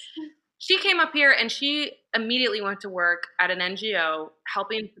thing. She came up here and she immediately went to work at an NGO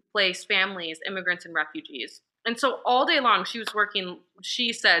helping to place families, immigrants, and refugees. And so all day long she was working,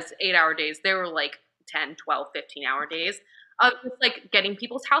 she says 8-hour days. They were like 10, 12, 15-hour days of just like getting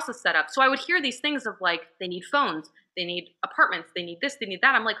people's houses set up. So I would hear these things of like, they need phones, they need apartments, they need this, they need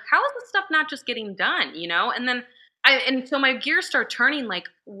that. I'm like, how is this stuff not just getting done, you know? And so my gears start turning like,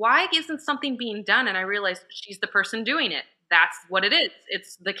 why isn't something being done? And I realized she's the person doing it. That's what it is.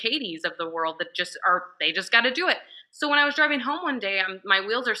 It's the Katies of the world that they just got to do it. So when I was driving home one day, my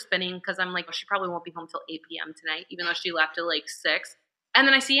wheels are spinning because I'm like, she probably won't be home till 8 p.m. tonight, even though she left at like 6. And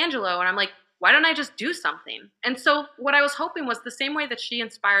then I see Angelo and I'm like, why don't I just do something? And so what I was hoping was the same way that she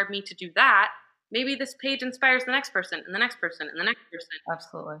inspired me to do that, maybe this page inspires the next person and the next person and the next person.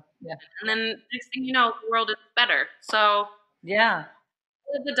 Absolutely. Yeah. And then next thing you know, the world is better. So Yeah.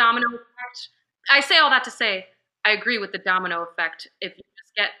 the domino effect. I say all that to say, I agree with the domino effect if you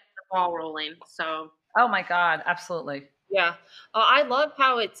just get the ball rolling. So Oh my God. Absolutely. Yeah. I love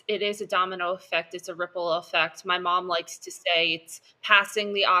how it is a domino effect. It's a ripple effect. My mom likes to say it's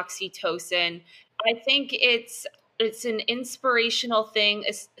passing the oxytocin. I think it's an inspirational thing,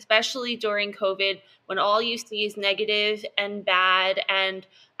 especially during COVID when all you see is negative and bad. And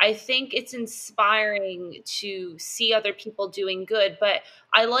I think it's inspiring to see other people doing good. But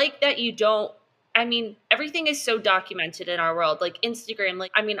I like that you don't. I mean, everything is so documented in our world, like Instagram.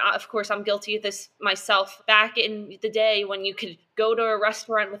 Like, I mean, of course, I'm guilty of this myself. Back in the day when you could go to a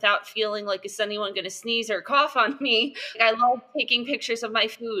restaurant without feeling like, is anyone going to sneeze or cough on me? Like, I love taking pictures of my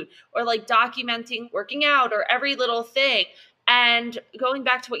food or like documenting working out or every little thing. And going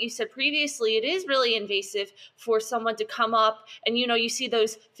back to what you said previously, it is really invasive for someone to come up and, you see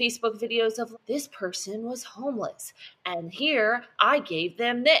those Facebook videos of this person was homeless and here I gave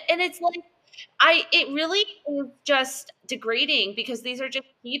them that. And it's like, it really is just degrading because these are just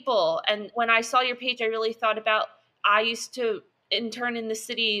people. And when I saw your page, I really thought about, I used to intern in the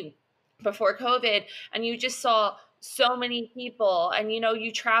city before COVID, and you just saw so many people, and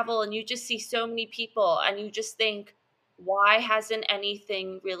you travel and you just see so many people, and you just think, why hasn't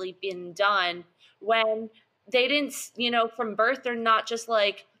anything really been done when they didn't, from birth, they're not just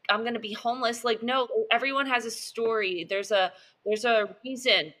like, I'm going to be homeless. Like, no, everyone has a story. There's a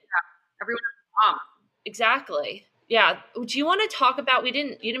reason. everyone has a mom. Exactly. Yeah. Do you want to talk about, you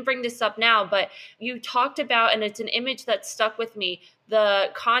didn't bring this up now, but you talked about, and it's an image that stuck with me, the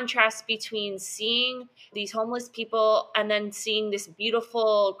contrast between seeing these homeless people and then seeing this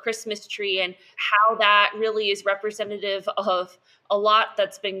beautiful Christmas tree, and how that really is representative of a lot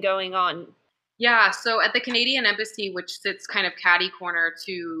that's been going on. Yeah, so at the Canadian Embassy, which sits kind of catty corner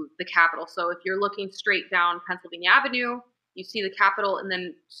to the Capitol. So if you're looking straight down Pennsylvania Avenue, you see the Capitol, and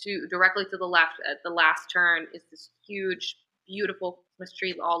then directly to the left at the last turn is this huge, beautiful Christmas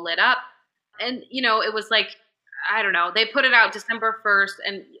tree all lit up. And it was like, I don't know, they put it out December 1st,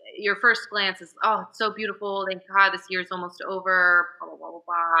 and your first glance is, oh, it's so beautiful. Thank God this year's almost over. Blah blah blah blah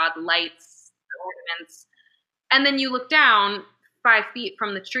blah. The lights, the ornaments, and then you look down 5 feet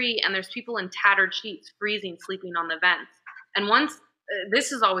from the tree, and there's people in tattered sheets, freezing, sleeping on the vents. And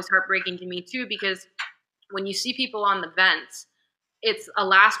this is always heartbreaking to me too, because when you see people on the vents, it's a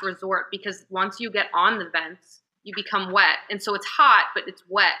last resort, because once you get on the vents, you become wet. And so it's hot, but it's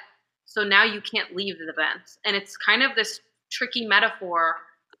wet. So now you can't leave the vents. And it's kind of this tricky metaphor.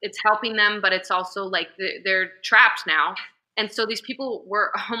 It's helping them, but it's also like they're trapped now. And so these people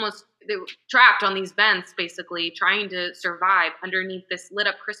they were trapped on these vents, basically trying to survive underneath this lit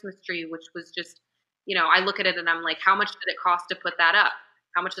up Christmas tree, which was just, I look at it and I'm like, how much did it cost to put that up?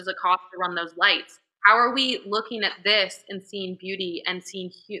 How much does it cost to run those lights? How are we looking at this and seeing beauty and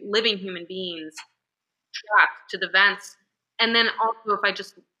seeing living human beings trapped to the vents? And then also, if I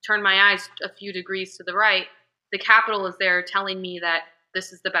just turn my eyes a few degrees to the right, the Capitol is there telling me that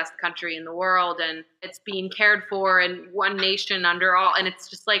this is the best country in the world and it's being cared for in one nation under all. And it's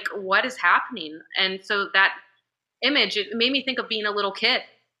just like, what is happening? And so that image, it made me think of being a little kid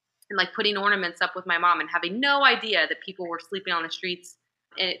and like putting ornaments up with my mom and having no idea that people were sleeping on the streets.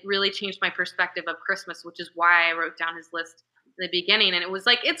 And it really changed my perspective of Christmas, which is why I wrote down his list in the beginning. And it was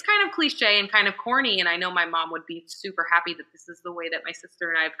like, it's kind of cliche and kind of corny. And I know my mom would be super happy that this is the way that my sister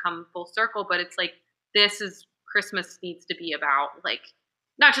and I have come full circle. But it's like, this is Christmas needs to be about, like,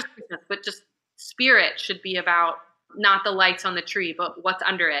 not just Christmas, but just spirit should be about not the lights on the tree, but what's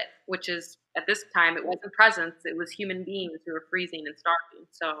under it, which is at this time, it wasn't presents. It was human beings who were freezing and starving.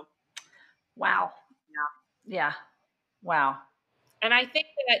 So, wow. yeah. Yeah. Wow. And I think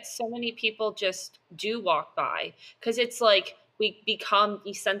that so many people just do walk by because it's like we become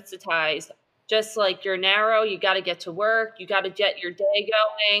desensitized. Just like you're narrow, you got to get to work, you got to get your day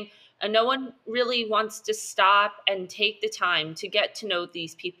going. And no one really wants to stop and take the time to get to know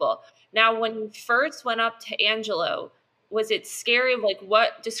these people. Now, when you first went up to Angelo, was it scary?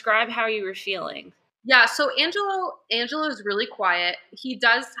 Like, describe how you were feeling? Yeah, so Angelo is really quiet. He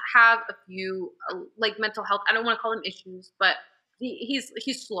does have a few like mental health. I don't want to call them issues, but he's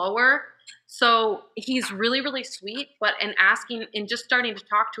slower. So he's really sweet. But in asking and just starting to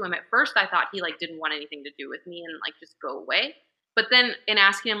talk to him at first, I thought he like didn't want anything to do with me and like just go away. But then in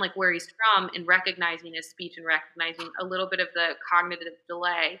asking him like where he's from and recognizing his speech and recognizing a little bit of the cognitive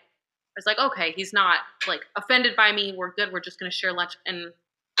delay, I was like, okay, he's not like offended by me. We're good. We're just going to share lunch. And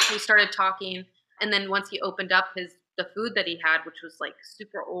we started talking. And then once he opened up the food that he had, which was like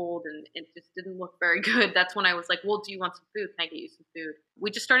super old and it just didn't look very good, that's when I was like, well, do you want some food? Can I get you some food?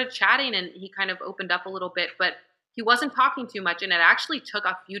 We just started chatting and he kind of opened up a little bit, but he wasn't talking too much. And it actually took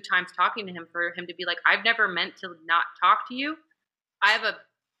a few times talking to him for him to be like, I've never meant to not talk to you. I have a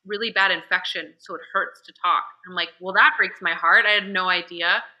really bad infection, so it hurts to talk. I'm like, well, that breaks my heart. I had no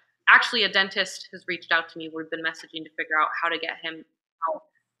idea. Actually, a dentist has reached out to me. We've been messaging to figure out how to get him out.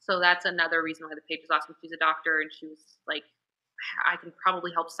 So that's another reason why the page was awesome. She's a doctor, and she was like, I can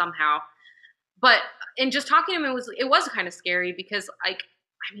probably help somehow. But in just talking to him, it was kind of scary because like,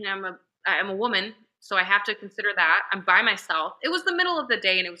 I mean, I'm a woman, so I have to consider that I'm by myself. It was the middle of the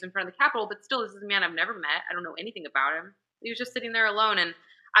day, and it was in front of the Capitol, but still, this is a man I've never met. I don't know anything about him. He was just sitting there alone, and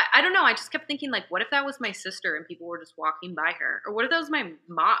I don't know. I just kept thinking, like, what if that was my sister and people were just walking by her, or what if that was my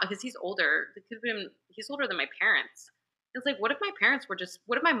mom? Because he's older. It could have been. He's older than my parents. It's like, what if my parents were just?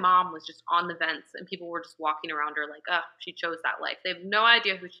 What if my mom was just on the vents and people were just walking around her, like, oh, she chose that life. They have no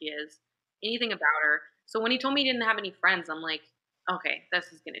idea who she is, anything about her. So when he told me he didn't have any friends, I'm like, okay, this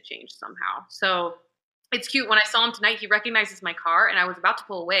is going to change somehow. So it's cute. When I saw him tonight, he recognizes my car, and I was about to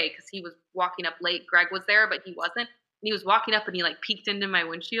pull away because he was walking up late. Greg was there, but he wasn't. And he was walking up, and he like peeked into my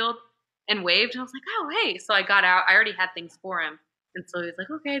windshield and waved. And I was like, oh, hey. So I got out. I already had things for him. And so he was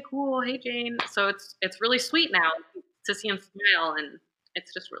like, okay, cool. Hey, Jane. So it's really sweet now to see him smile, and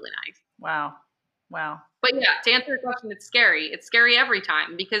it's just really nice. Wow. Wow. But yeah, to answer your question, it's scary. It's scary every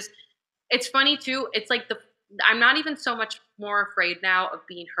time because it's funny too. It's like I'm not even so much more afraid now of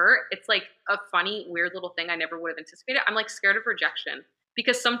being hurt. It's like a funny, weird little thing I never would have anticipated. I'm like scared of rejection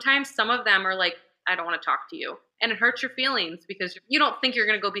because sometimes some of them are like, I don't want to talk to you. And it hurts your feelings because you don't think you're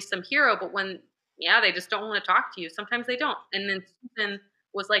going to go be some hero, but when, yeah, they just don't want to talk to you. Sometimes they don't. And then Susan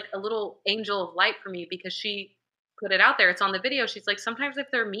was like a little angel of light for me because she put it out there. It's on the video. She's like, sometimes if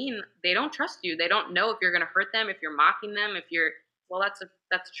they're mean, they don't trust you. They don't know if you're going to hurt them, if you're mocking them, if you're, well,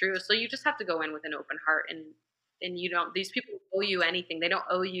 that's true. So you just have to go in with an open heart and you don't, these people owe you anything. They don't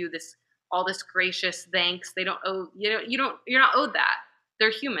owe you all this gracious thanks. They don't owe, you're not owed that. They're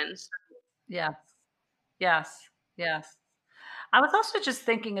humans. Yes. Yes. Yes. I was also just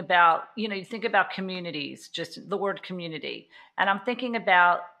thinking about, you think about communities, just the word community. And I'm thinking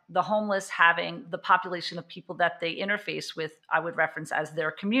about the homeless having the population of people that they interface with, I would reference as their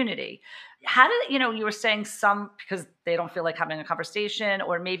community. How did, you were saying some because they don't feel like having a conversation,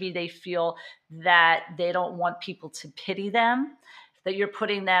 or maybe they feel that they don't want people to pity them, that you're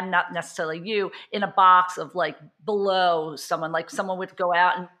putting them, not necessarily you, in a box of like below someone, like someone would go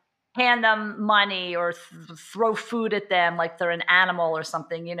out and hand them money or throw food at them like they're an animal or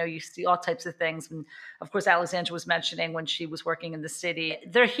something. You see all types of things. And of course, Alexandra was mentioning when she was working in the city,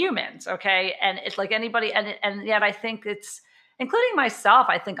 they're humans, okay? And it's like anybody, and yet I think it's, including myself,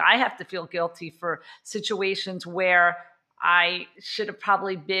 I think I have to feel guilty for situations where I should have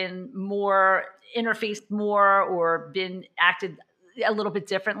probably been more interfaced more or been acted a little bit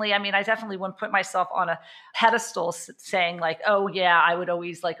differently. I mean, I definitely wouldn't put myself on a pedestal saying like, oh yeah, I would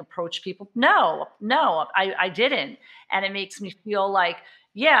always like approach people. No, I didn't. And it makes me feel like,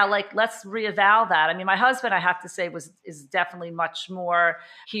 yeah, like let's reeval that. I mean, my husband, I have to say, is definitely much more,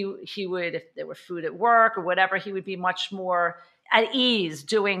 he would, if there were food at work or whatever, he would be much more at ease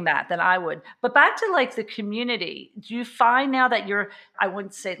doing that than I would. But back to like the community, do you find now that I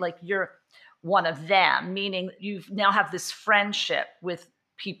wouldn't say like you're one of them, meaning you now have this friendship with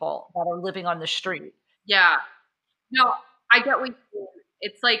people that are living on the street? Yeah. No, I get what you mean.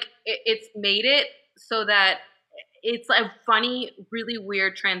 It's like it's made it so that it's a funny, really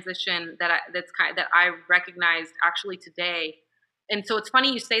weird transition that I recognized actually today. And so it's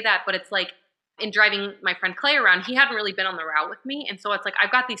funny you say that, but it's like in driving my friend Clay around, he hadn't really been on the route with me, and so it's like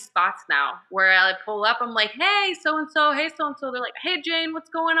I've got these spots now where I pull up, I'm like, hey, so and so, hey, so and so. They're like, hey, Jane, what's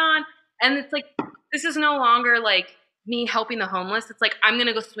going on? And it's like this is no longer like me helping the homeless. It's like I'm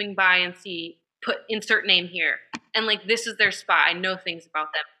gonna go swing by and see put insert name here and like this is their spot. I know things about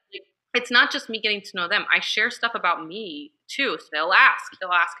them. Like, it's not just me getting to know them. I share stuff about me too. So they'll ask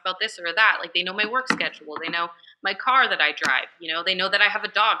about this or that. Like they know my work schedule. They know my car that I drive. They know that I have a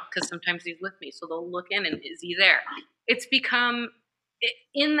dog because sometimes he's with me. So they'll look in and is he there? It's become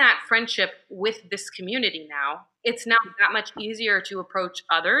in that friendship with this community now, it's now that much easier to approach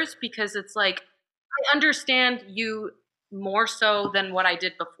others because it's like, I understand you more so than what I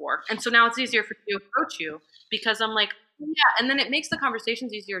did before. And so now it's easier for me to approach you because I'm like, "Oh, yeah." And then it makes the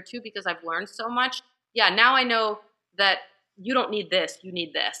conversations easier too because I've learned so much. Yeah, now I know that you don't need this, you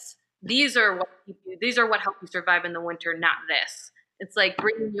need this. These are what help you survive in the winter, not this. It's like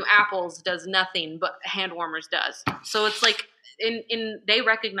bringing you apples does nothing, but hand warmers does. So it's like in they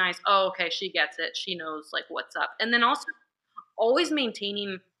recognize, oh, okay, she gets it. She knows like what's up. And then also always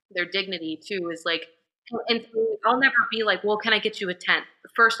maintaining their dignity too is like, and so I'll never be like, well, can I get you a tent?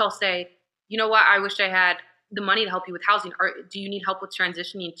 First I'll say, you know what, I wish I had the money to help you with housing, or do you need help with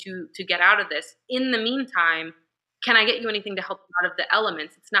transitioning to get out of this? In the meantime, can I get you anything to help you out of the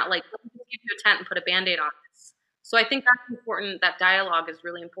elements? It's not like, let me just give you a tent and put a band-aid on this. So I think that's important. That dialogue is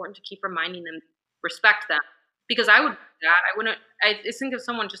really important to keep reminding them, respect them, because I would do that. I wouldn't. I just think if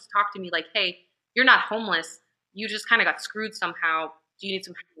someone just talked to me like, hey, you're not homeless, you just kind of got screwed somehow. Do you need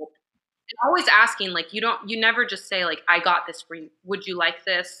some help? And always asking, like, you never just say, like, I got this for you. Would you like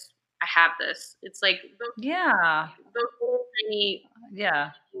this? I have this. It's like Yeah. those little tiny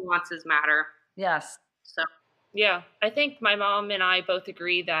Yeah. nuances matter. Yes. So, Yeah, I think my mom and I both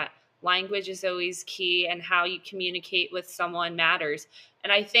agree that language is always key and how you communicate with someone matters.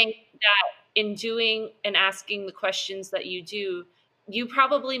 And I think that in doing and asking the questions that you do, you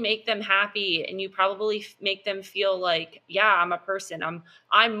probably make them happy and you probably make them feel like, yeah, I'm a person.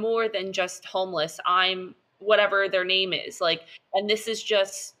 I'm more than just homeless. I'm whatever their name is. Like, and this is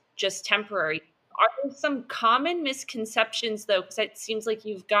just temporary. Are there some common misconceptions though? Because it seems like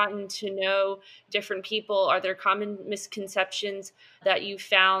you've gotten to know different people. Are there common misconceptions that you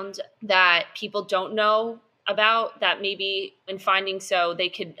found that people don't know about that maybe in finding so they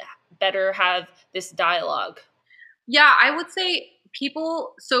could better have this dialogue? yeah, I would say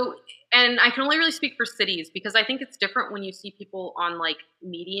people, so, and I can only really speak for cities because I think it's different when you see people on like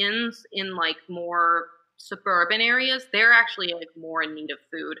medians in like more suburban areas. They're actually like more in need of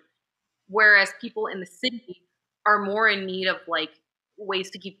food. Whereas people in the city are more in need of like ways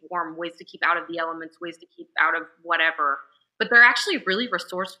to keep warm, ways to keep out of the elements, ways to keep out of whatever. But they're actually really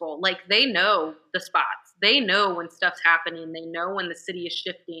resourceful. Like they know the spots. They know when stuff's happening. They know when the city is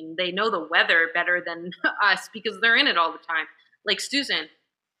shifting. They know the weather better than us because they're in it all the time. Like Susan,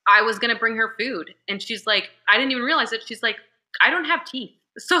 I was gonna bring her food, and she's like, I didn't even realize it. She's like, I don't have teeth.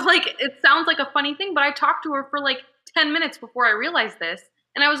 So like, it sounds like a funny thing, but I talked to her for like 10 minutes before I realized this,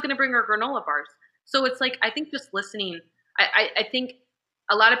 and I was gonna bring her granola bars. So it's like, I think just listening. I think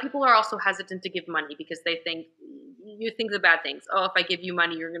a lot of people are also hesitant to give money because they think you think the bad things. Oh, if I give you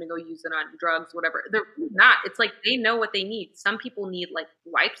money, you're gonna go use it on drugs, whatever. They're not. It's like they know what they need. Some people need like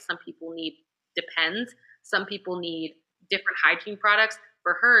wipes. Some people need Depends. Some people need different hygiene products.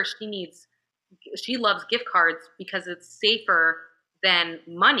 For her, she loves gift cards because it's safer than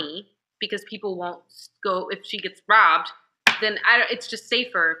money because people won't go if she gets robbed. Then it's just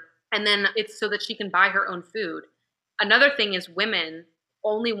safer, and then it's so that she can buy her own food. Another thing is women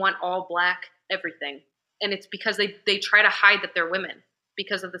only want all black everything, and it's because they try to hide that they're women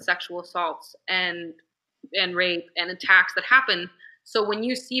because of the sexual assaults and rape and attacks that happen. So when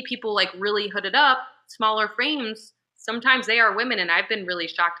you see people like really hooded up, smaller frames, sometimes they are women, and I've been really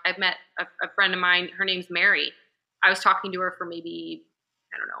shocked. I've met a friend of mine. Her name's Mary. I was talking to her for maybe,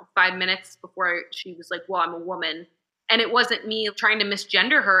 I don't know, 5 minutes before she was like, well, I'm a woman. And it wasn't me trying to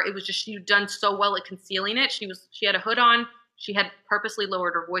misgender her. It was just she'd done so well at concealing it. She had a hood on. She had purposely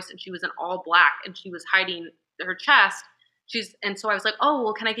lowered her voice, and she was in all black, and she was hiding her chest. And so I was like, oh,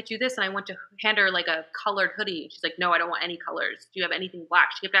 well, can I get you this? And I went to hand her like a colored hoodie. She's like, no, I don't want any colors. Do you have anything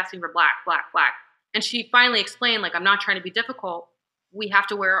black? She kept asking for black, black, black. And she finally explained, like, I'm not trying to be difficult. We have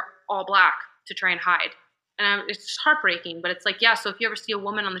to wear all black to try and hide. And it's heartbreaking, but it's like, yeah, so if you ever see a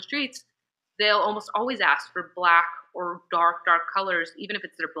woman on the streets, they'll almost always ask for black or dark, dark colors, even if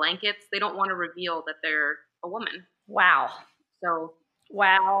it's their blankets. They don't want to reveal that they're a woman. Wow. So,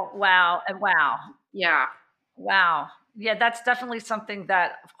 Wow. Wow. And wow. yeah. Wow. Yeah, that's definitely something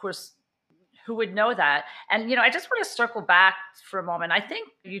that, of course, who would know that? And, I just want to circle back for a moment. I think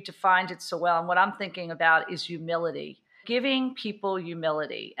you defined it so well. And what I'm thinking about is humility, giving people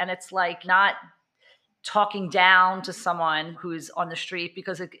humility. And it's like not talking down to someone who's on the street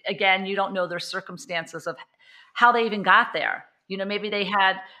because, again, you don't know their circumstances of how they even got there. Maybe they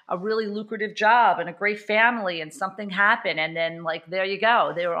had a really lucrative job and a great family and something happened. And then, like, there you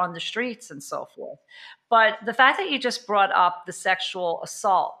go, they were on the streets and so forth. But the fact that you just brought up the sexual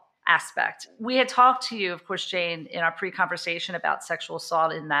assault aspect, we had talked to you, of course, Jane, in our pre-conversation about sexual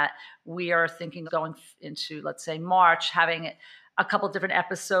assault, in that we are thinking of going into, let's say, March, having a couple different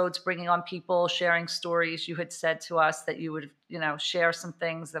episodes, bringing on people, sharing stories. You had said to us that you would, share some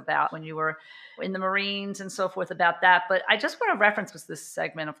things about when you were in the Marines and so forth about that. But I just want to reference, because this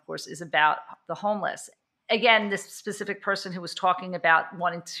segment, of course, is about the homeless. Again, this specific person who was talking about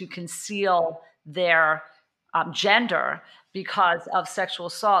wanting to conceal their gender because of sexual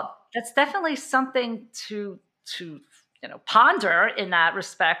assault. That's definitely something to ponder in that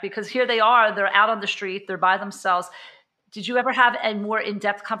respect, because here they are, they're out on the street, they're by themselves. Did you ever have a more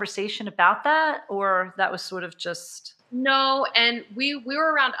in-depth conversation about that, or that was sort of just? No, and we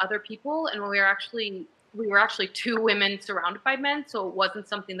were around other people, and we were actually two women surrounded by men, so it wasn't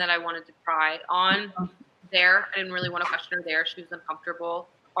something that I wanted to pry on there. I didn't really want to question her there. She was uncomfortable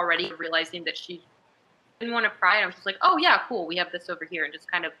already, realizing that she didn't want to pry. I was just like, oh yeah, cool, we have this over here, and just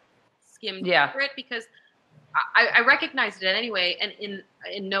kind of skimmed over it, because I recognized it anyway. And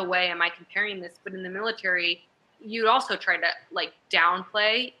in no way am I comparing this, but in the military, you'd also try to like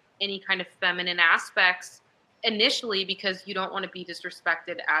downplay any kind of feminine aspects initially, because you don't want to be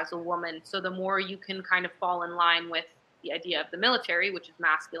disrespected as a woman. So the more you can kind of fall in line with the idea of the military, which is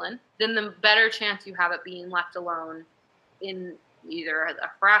masculine, then the better chance you have at being left alone in either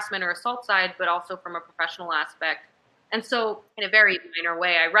a harassment or assault side, but also from a professional aspect. And so in a very minor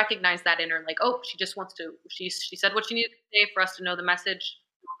way, I recognized that in her, like, oh, she just wants to, she said what she needed to say for us to know the message,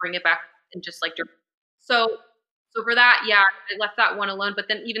 bring it back, and just like, so for that, yeah, I left that one alone. But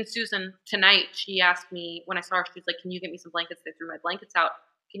then even Susan tonight, she asked me when I saw her, she was like, can you get me some blankets? They threw my blankets out.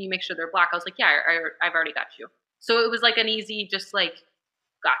 Can you make sure they're black? I was like, yeah, I've already got you. So it was like an easy, just like,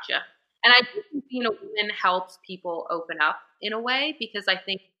 gotcha. And I do think being a woman helps people open up in a way, because I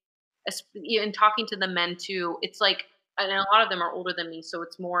think in talking to the men too, it's like, and a lot of them are older than me, so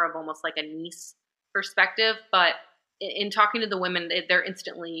it's more of almost like a niece perspective. But in talking to the women, they're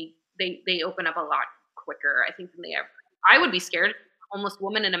instantly, they open up a lot quicker, I think, than they ever. I would be scared. If a homeless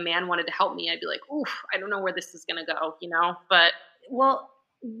woman and a man wanted to help me, I'd be like, oof, I don't know where this is gonna go, But Well,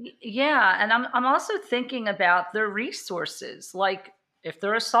 yeah, and I'm also thinking about their resources, like if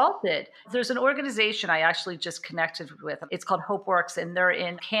they're assaulted. There's an organization I actually just connected with. It's called Hope Works, and they're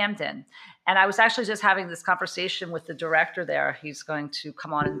in Camden. And I was actually just having this conversation with the director there. He's going to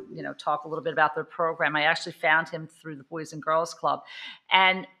come on and talk a little bit about their program. I actually found him through the Boys and Girls Club,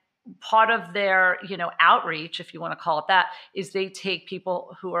 and part of their outreach, if you want to call it that, is they take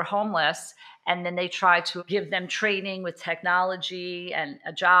people who are homeless, and then they try to give them training with technology and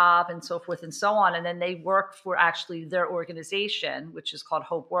a job and so forth and so on. And then they work for actually their organization, which is called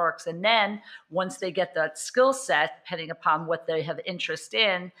Hope Works. And then once they get that skill set, depending upon what they have interest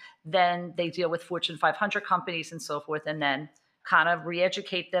in, then they deal with Fortune 500 companies and so forth, and then kind of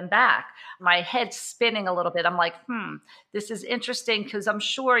re-educate them back. My head's spinning a little bit. I'm like, this is interesting, because I'm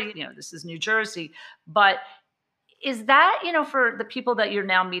sure, this is New Jersey, but is that, for the people that you're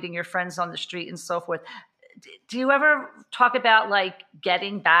now meeting, your friends on the street and so forth, do you ever talk about like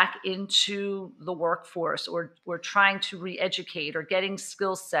getting back into the workforce, or trying to re-educate, or getting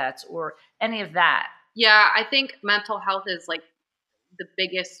skill sets, or any of that? Yeah, I think mental health is like the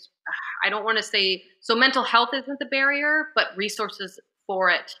biggest, I don't want to say, so mental health isn't the barrier, but resources for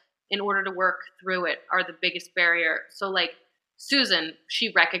it in order to work through it are the biggest barrier. So like Susan,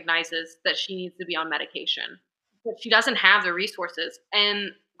 she recognizes that she needs to be on medication, but she doesn't have the resources.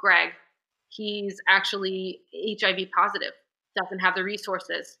 And Greg, he's actually HIV positive, doesn't have the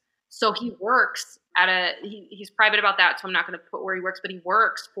resources. So he works he's private about that, so I'm not going to put where he works, but he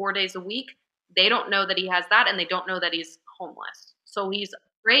works 4 days a week. They don't know that he has that, and they don't know that he's homeless. So he's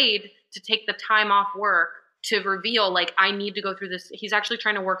afraid to take the time off work to reveal, like, I need to go through this. He's actually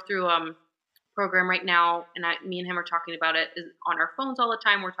trying to work through program right now, and me and him are talking about it on our phones all the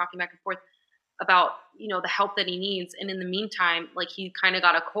time. We're talking back and forth about the help that he needs, and in the meantime, like, he kind of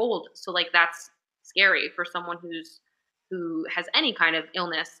got a cold, so like that's scary for someone who has any kind of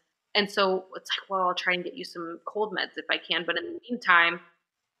illness. And so it's like, well, I'll try and get you some cold meds if I can, but in the meantime,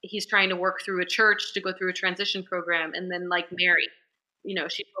 he's trying to work through a church to go through a transition program. And then like Mary,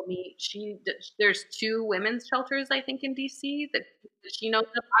 she told me there's 2 women's shelters, I think, in DC that she knows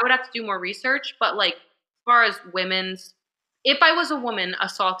of. I would have to do more research, but like, as far as women's, if I was a woman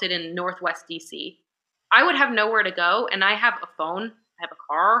assaulted in Northwest DC, I would have nowhere to go. And I have a phone, I have a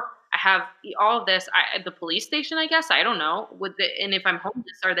car, I have all of this. The police station, I guess, I don't know. And if I'm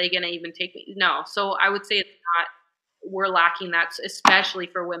homeless, are they going to even take me? No. So I would say it's not. We're lacking that, especially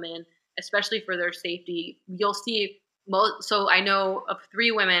for women, especially for their safety. You'll see. So I know of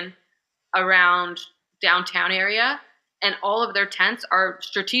 3 women around downtown area, and all of their tents are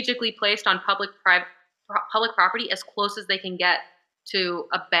strategically placed on public property as close as they can get to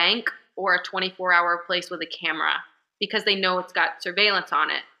a bank or a 24-hour place with a camera. because they know it's got surveillance on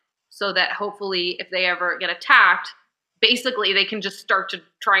it. So that hopefully if they ever get attacked, basically they can just start to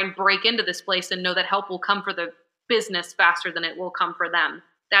try and break into this place and know that help will come for the business faster than it will come for them.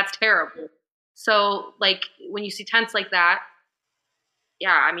 That's terrible. So like when you see tents like that,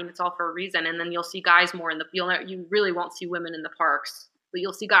 yeah, I mean it's all for a reason. And then you'll see guys more in the you really won't see women in the parks, but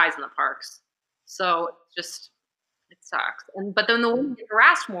you'll see guys in the parks. So it's just it sucks. And but then the women get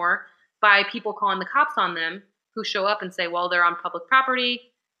harassed more by people calling the cops on them who show up and say, well, they're on public property.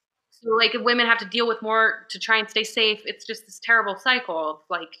 So like if women have to deal with more to try and stay safe, it's just this terrible cycle of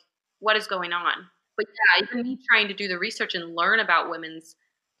like what is going on. But yeah, even me trying to do the research and learn about women's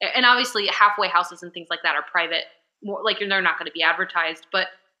and obviously halfway houses and things like that are private, more like they're not going to be advertised. But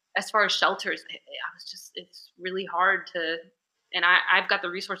as far as shelters, I was just it's really hard to and I've got the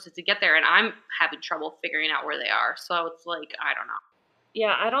resources to get there and I'm having trouble figuring out where they are. So it's like, I don't know.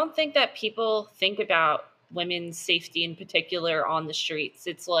 Yeah, I don't think that people think about women's safety in particular on the streets.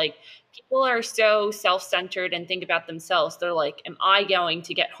 It's like people are so self centered and think about themselves. They're like, am I going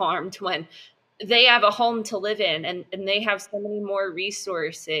to get harmed when they have a home to live in and they have so many more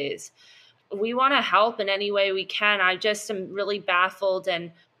resources? We want to help in any way we can. I just am really baffled.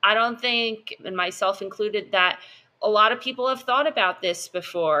 And I don't think, and myself included, that a lot of people have thought about this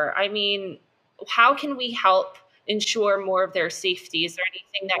before. I mean, how can we help ensure more of their safety? Is there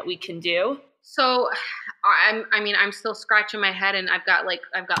anything that we can do? So I'm still scratching my head and I've got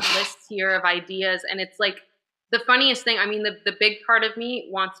lists here of ideas and it's like the funniest thing, I mean the big part of me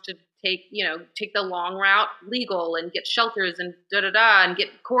wants to take the long route legal and get shelters and da da da and get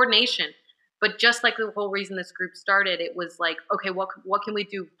coordination. But just like the whole reason this group started, it was like, okay, what can we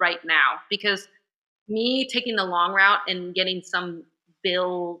do right now? Because me taking the long route and getting some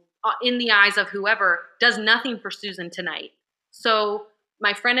bill in the eyes of whoever does nothing for Susan tonight. So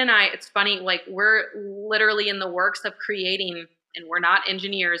my friend and I, it's funny, like we're literally in the works of creating, and we're not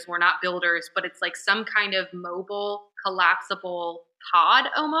engineers, we're not builders, but it's like some kind of mobile, collapsible pod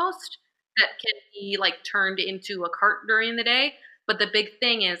almost that can be like turned into a cart during the day. But the big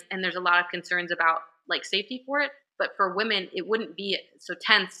thing is, and there's a lot of concerns about like safety for it, but for women, it wouldn't be, so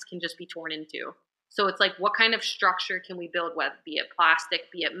tents can just be torn into. So it's like, what kind of structure can we build, whether be it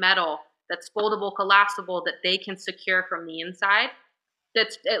plastic, be it metal, that's foldable, collapsible, that they can secure from the inside?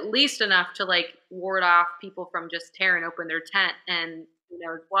 That's at least enough to like ward off people from just tearing open their tent and who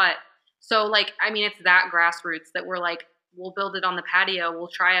knows what. So like, I mean, it's that grassroots that we're like, we'll build it on the patio. We'll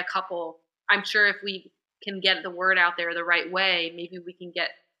try a couple. I'm sure if we can get the word out there the right way, maybe we can get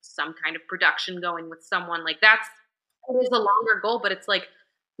some kind of production going with someone. Like it is a longer goal, but it's like,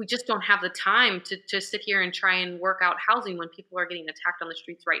 we just don't have the time to sit here and try and work out housing when people are getting attacked on the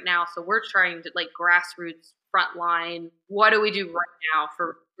streets right now. So we're trying to like grassroots frontline. What do we do right now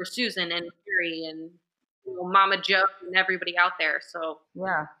for Susan and Mary and Mama Joe and everybody out there? So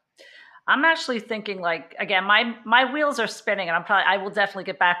Yeah. I'm actually thinking like, again, my wheels are spinning and I will definitely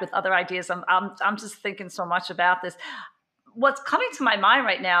get back with other ideas. I'm just thinking so much about this. What's coming to my mind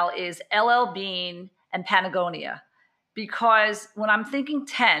right now is LL Bean and Patagonia. Because when I'm thinking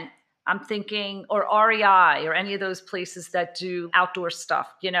tent, I'm thinking, or REI or any of those places that do outdoor stuff.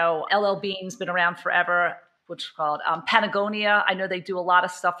 LL Bean's been around forever, which is called Patagonia. I know they do a lot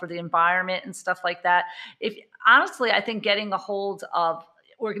of stuff for the environment and stuff like that. Honestly, I think getting a hold of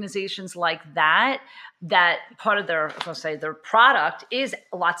organizations like that part of their, I was going to say, their product is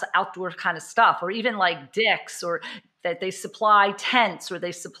lots of outdoor kind of stuff, or even like Dick's, or that they supply tents, or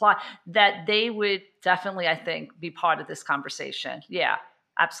that they would definitely, I think, be part of this conversation. Yeah,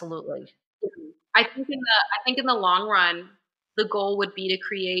 absolutely. I think in the long run, the goal would be to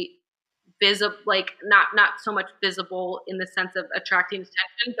create visible, like not so much visible in the sense of attracting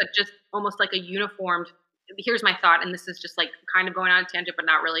attention, but just almost like a uniformed. Here's my thought, and this is just like kind of going on a tangent, but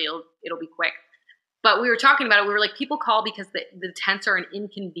not really. It'll be quick. But we were talking about it. We were like, people call because the tents are an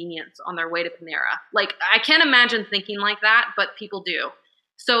inconvenience on their way to Panera. Like, I can't imagine thinking like that, but people do.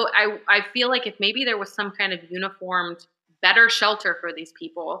 So I feel like if maybe there was some kind of uniformed, better shelter for these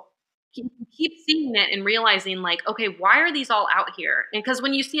people, you keep seeing it and realizing like, okay, why are these all out here? And because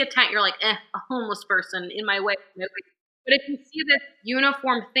when you see a tent, you're like, a homeless person in my way. But if you see this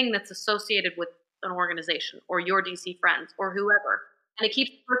uniform thing that's associated with an organization or your DC friends or whoever, and it keeps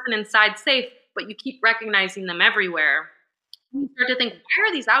the person inside safe, but you keep recognizing them everywhere, you start to think, why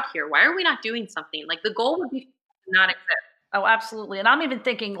are these out here? Why are we not doing something? Like the goal would be to not exist. Oh, absolutely. And I'm even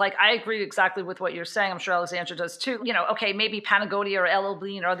thinking, like, I agree exactly with what you're saying. I'm sure Alexandra does too. Okay, maybe Patagonia or LL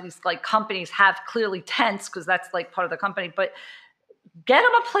Bean or these like companies have clearly tents because that's like part of the company, but get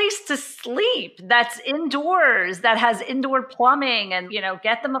them a place to sleep that's indoors, that has indoor plumbing, and,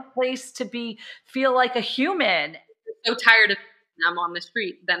 get them a place to feel like a human. so tired of them on the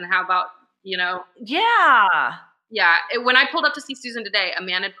street, then how about, you know? Yeah. Yeah, when I pulled up to see Susan today, a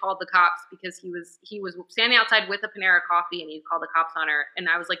man had called the cops because he was standing outside with a Panera coffee, and he'd called the cops on her. And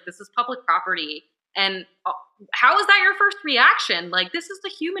I was like, "This is public property, and how is that your first reaction? Like, this is a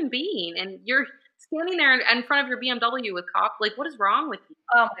human being, and you're standing there in front of your BMW with cops. Like, what is wrong with you?"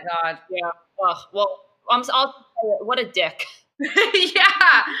 Oh my God. Yeah. Well, I'll tell you, what a dick.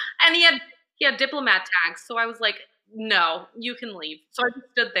 Yeah, and he had diplomat tags, so I was like, "No, you can leave." So I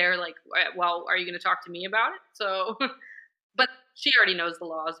just stood there like, "Well, are you going to talk to me about it?" So, but she already knows the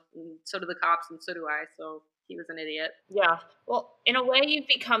laws, and so do the cops, and so do I. So he was an idiot. Yeah. Well, in a way, you've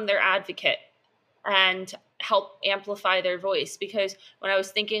become their advocate and help amplify their voice. Because when I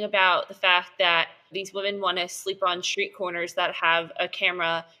was thinking about the fact that these women want to sleep on street corners that have a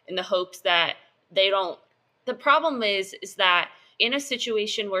camera in the hopes that they don't, the problem is that in a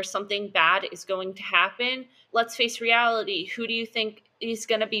situation where something bad is going to happen, let's face reality. Who do you think is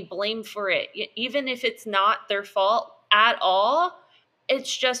going to be blamed for it? Even if it's not their fault at all,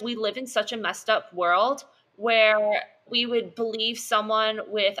 it's just we live in such a messed up world where we would believe someone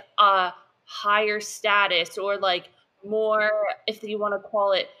with a higher status or like more, if you want to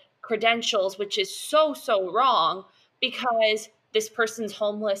call it, credentials, which is so wrong because this person's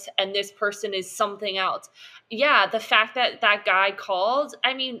homeless and this person is something else. Yeah, the fact that that guy called,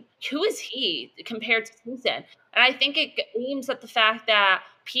 I mean, who is he compared to Susan? And I think it aims at the fact that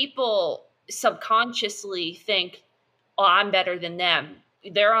people subconsciously think, oh, I'm better than them.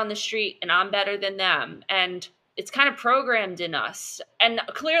 They're on the street and I'm better than them. And it's kind of programmed in us. And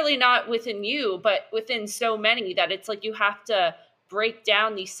clearly not within you, but within so many that it's like you have to break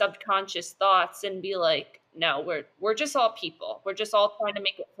down these subconscious thoughts and be like, no, we're just all people. We're just all trying to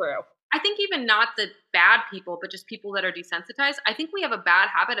make it through. I think even not the bad people, but just people that are desensitized. I think we have a bad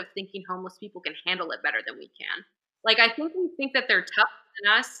habit of thinking homeless people can handle it better than we can. Like, I think we think that they're tougher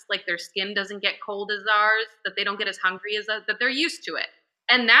than us, like their skin doesn't get cold as ours, that they don't get as hungry as us, that they're used to it.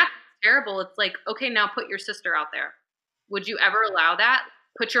 And that's terrible. It's like, okay, now put your sister out there. Would you ever allow that?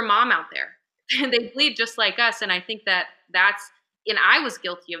 Put your mom out there. And they bleed just like us. And I think that and I was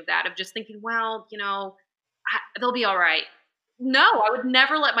guilty of that, of just thinking, well, they'll be all right. No, I would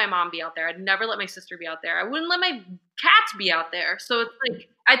never let my mom be out there. I'd never let my sister be out there. I wouldn't let my cats be out there. So it's like,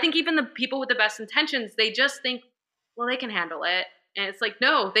 I think even the people with the best intentions, they just think, well, they can handle it. And it's like,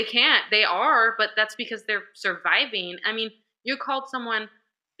 no, they can't. They are, but that's because they're surviving. I mean, you called someone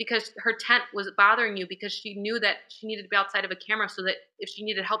because her tent was bothering you because she knew that she needed to be outside of a camera so that if she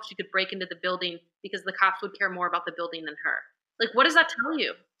needed help, she could break into the building because the cops would care more about the building than her. Like, what does that tell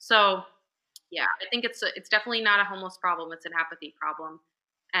you? So yeah, I think it's definitely not a homeless problem. It's an apathy problem.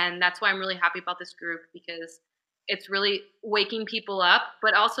 And that's why I'm really happy about this group, because it's really waking people up,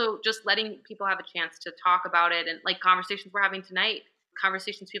 but also just letting people have a chance to talk about it. And like conversations we're having tonight,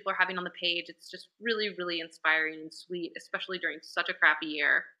 conversations people are having on the page, it's just really, really inspiring and sweet, especially during such a crappy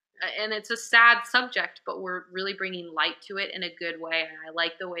year. And it's a sad subject, but we're really bringing light to it in a good way. And I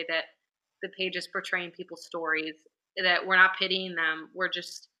like the way that the page is portraying people's stories, that we're not pitying them.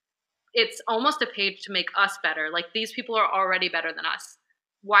 It's almost a page to make us better. Like, these people are already better than us.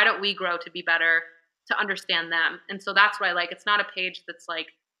 Why don't we grow to be better, to understand them? And so that's what I like. It's not a page that's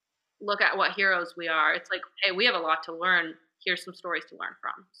like, look at what heroes we are. It's like, hey, we have a lot to learn. Here's some stories to learn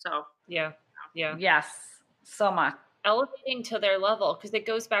from. So Yeah. Yeah. Yes, so much. Elevating to their level, because it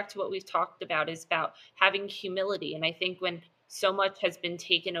goes back to what we've talked about, is about having humility. And I think when so much has been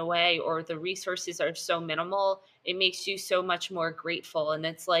taken away or the resources are so minimal, it makes you so much more grateful. And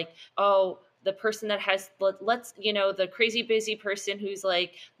it's like, oh, the person that has, let's, the crazy busy person who's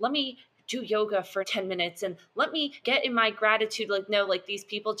like, let me do yoga for 10 minutes and let me get in my gratitude. Like, no, like, these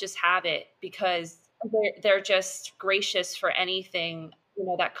people just have it because they're just gracious for anything,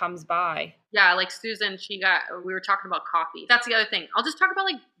 that comes by. yeah, like Susan, we were talking about coffee. That's the other thing. I'll just talk about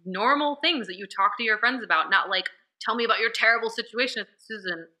like normal things that you talk to your friends about, not like, tell me about your terrible situation.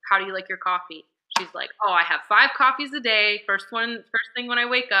 Susan, how do you like your coffee? She's like, oh, I have 5 coffees a day. First thing when I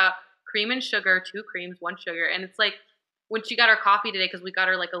wake up, cream and sugar, 2 creams, 1 sugar. And it's like, when she got her coffee today, because we got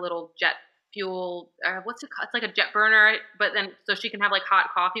her like a little jet fuel, what's it called? It's like a jet burner, but then so she can have like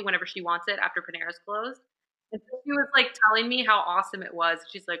hot coffee whenever she wants it after Panera's closed. And so she was like telling me how awesome it was.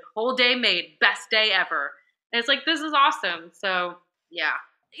 She's like, whole day made, best day ever. And it's like, this is awesome. So yeah.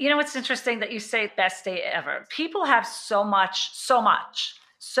 It's interesting that you say best day ever. People have so many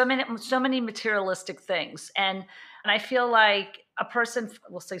materialistic things. And I feel like a person,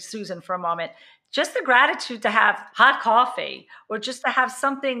 we'll say Susan for a moment, just the gratitude to have hot coffee or just to have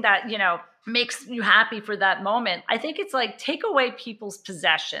something that, makes you happy for that moment. I think it's like take away people's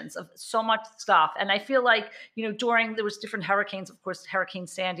possessions of so much stuff. And I feel like, during there was different hurricanes, of course, Hurricane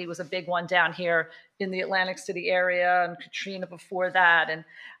Sandy was a big one down here in the Atlantic City area, and Katrina before that. And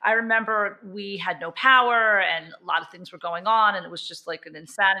I remember we had no power and a lot of things were going on, and it was just like an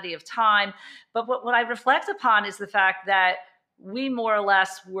insanity of time. But what I reflect upon is the fact that we more or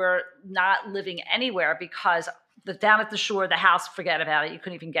less were not living anywhere because down at the shore, the house, forget about it. You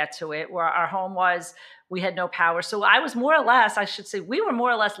couldn't even get to it. Where our home was, we had no power. So I was more or less, I should say, we were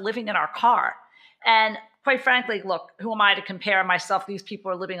more or less living in our car. And quite frankly, look, who am I to compare myself? These people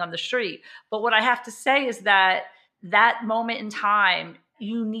are living on the street. But what I have to say is that that moment in time,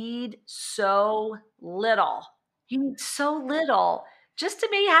 you need so little. You need so little just to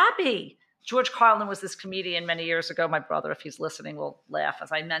be happy. George Carlin was this comedian many years ago. My brother, if he's listening, will laugh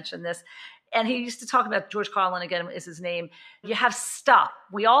as I mention this. And he used to talk about, George Carlin again is his name. You have stuff.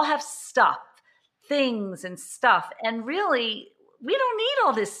 We all have stuff, things and stuff. And really, we don't need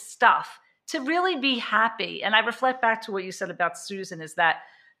all this stuff to really be happy. And I reflect back to what you said about Susan, is that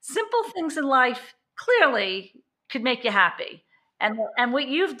simple things in life clearly could make you happy. And what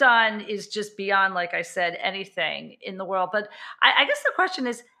you've done is just beyond, like I said, anything in the world. But I guess the question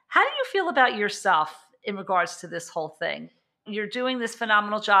is, how do you feel about yourself in regards to this whole thing? You're doing this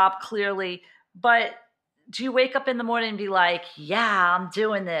phenomenal job, clearly, but do you wake up in the morning and be like, yeah, I'm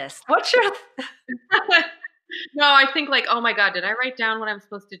doing this? What's your No, I think like, oh my God, did I write down what I'm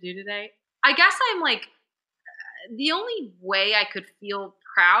supposed to do today? I guess I'm like, the only way I could feel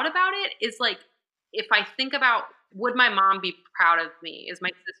proud about it is like, if I think about, would my mom be proud of me? Is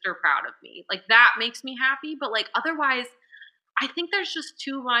my sister proud of me? Like that makes me happy. But like otherwise, I think there's just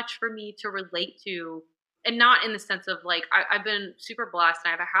too much for me to relate to, and not in the sense of like I've been super blessed and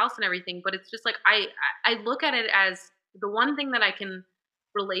I have a house and everything, but it's just like I look at it as the one thing that I can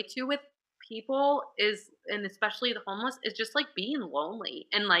relate to with people is, and especially the homeless, is just like being lonely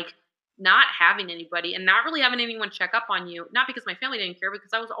and like not having anybody and not really having anyone check up on you. Not because my family didn't care,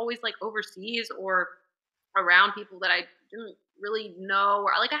 because I was always like overseas or around people that I didn't really know,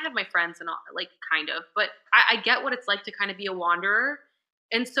 or like I had my friends and all, like kind of, but I get what it's like to kind of be a wanderer.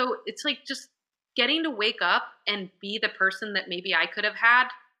 And so it's like just getting to wake up and be the person that maybe I could have had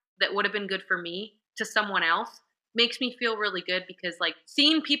that would have been good for me to someone else makes me feel really good, because like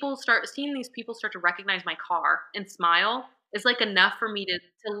seeing these people start to recognize my car and smile is like enough for me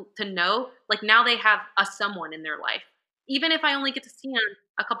to know like now they have a someone in their life. Even if I only get to see them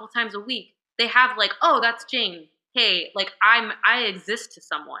a couple times a week, they have like, oh, that's Jane. Hey, like I exist to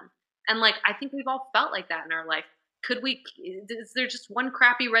someone. And like I think we've all felt like that in our life. Could we Is there just one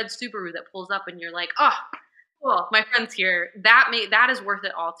crappy red Subaru that pulls up and you're like, oh, cool, my friend's here. That is worth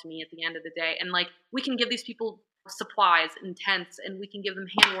it all to me at the end of the day. And like we can give these people supplies and tents, and we can give them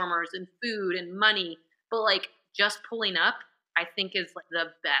hand warmers and food and money, but like just pulling up, I think is like the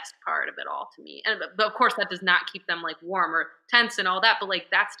best part of it all to me. And but of course that does not keep them like warm or tense and all that, but like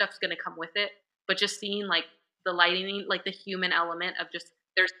that stuff's going to come with it. But just seeing like the lighting, like the human element of just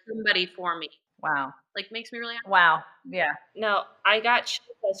there's somebody for me, wow, like makes me really happy. wow, yeah, No, I got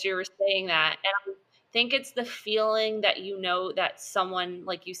chills as you were saying that. And I think it's the feeling that you know that someone,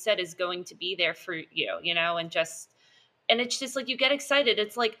 like you said, is going to be there for you, and it's just like you get excited.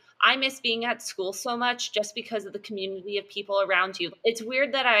 It's like I miss being at school so much just because of the community of people around you. It's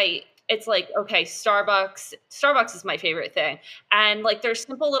weird that it's like, okay, Starbucks is my favorite thing. And like there's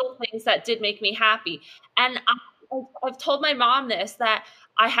simple little things that did make me happy. And I've told my mom this, that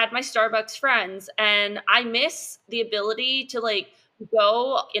I had my Starbucks friends, and I miss the ability to like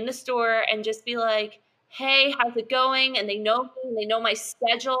go in the store and just be like, hey, how's it going? And they know me and they know my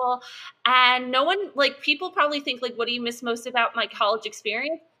schedule. And no one, like, people probably think, like, what do you miss most about my college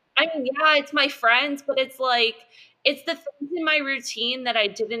experience? I mean, yeah, it's my friends, but it's like, it's the things in my routine that I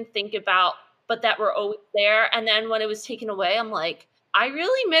didn't think about, but that were always there. And then when it was taken away, I'm like, I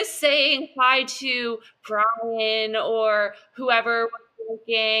really miss saying hi to Brian or whoever was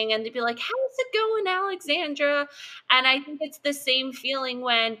working, and they'd be like, how's it going, Alexandra? And I think it's the same feeling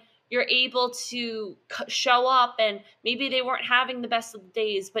when you're able to show up, and maybe they weren't having the best of the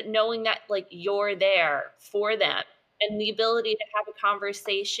days, but knowing that like you're there for them and the ability to have a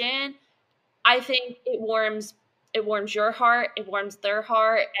conversation, I think it warms your heart, it warms their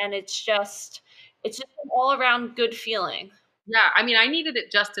heart, and it's just an all around good feeling. Yeah, I mean, I needed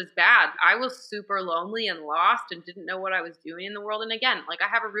it just as bad. I was super lonely and lost and didn't know what I was doing in the world. And again, like I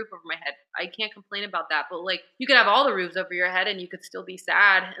have a roof over my head. I can't complain about that. But like you could have all the roofs over your head and you could still be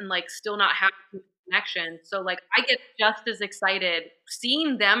sad and like still not have people connection. So like I get just as excited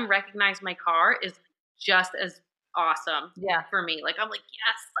seeing them recognize my car is just as awesome Yeah. for me. Like I'm like,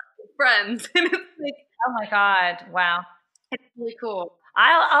 yes, friends. And it's like Oh my God. Wow. it's really cool.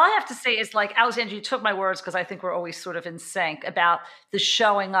 All I have to say is, like, Alexandra, you took my words because I think we're always sort of in sync about the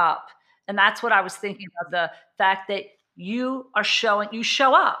showing up. And that's what I was thinking of, the fact that you show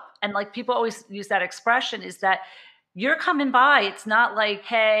up. And like people always use that expression, is that you're coming by. It's not like,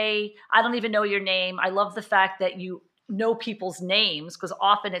 hey, I don't even know your name. I love the fact that you know people's names, because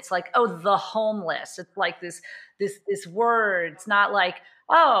often it's like, oh, the homeless. It's like this word. It's not like,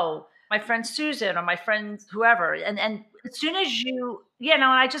 oh, my friend Susan or my friend whoever. And as soon as and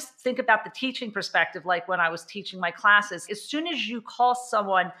I just think about the teaching perspective, like when I was teaching my classes, as soon as you call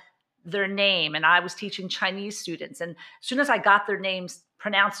someone their name, and I was teaching Chinese students, and as soon as I got their names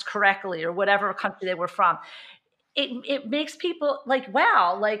pronounced correctly or whatever country they were from, it makes people like,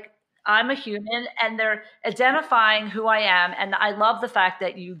 wow, like I'm a human, and they're identifying who I am. And I love the fact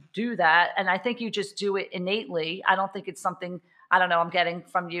that you do that. And I think you just do it innately. I don't think it's something, I don't know, I'm getting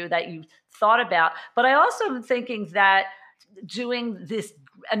from you that you thought about. But I also am thinking that doing this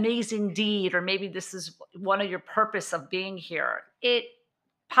amazing deed, or maybe this is one of your purpose of being here, it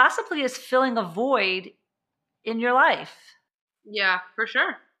possibly is filling a void in your life. Yeah, for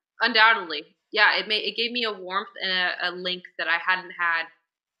sure. Undoubtedly. Yeah, it gave me a warmth and a link that I hadn't had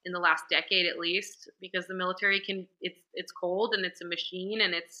in the last decade at least, because the military it's cold and it's a machine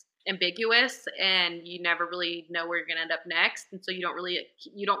and it's ambiguous and you never really know where you're going to end up next, and so you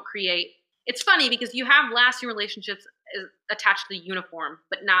don't create. It's funny because you have lasting relationships attached to the uniform,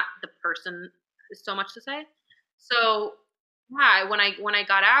 but not the person, is so much to say. So, yeah, when I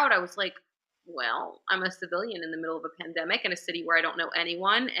got out, I was like, well, I'm a civilian in the middle of a pandemic in a city where I don't know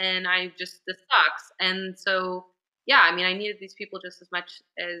anyone, and this sucks. And so, yeah, I mean, I needed these people just as much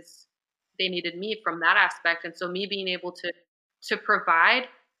as they needed me from that aspect. And so, me being able to provide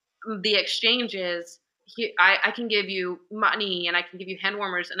the exchange is, I can give you money and I can give you hand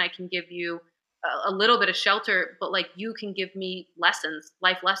warmers and I can give you a little bit of shelter, but like you can give me lessons,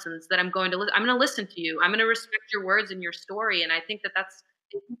 life lessons that I'm going to listen to you. I'm going to respect your words and your story. And I think they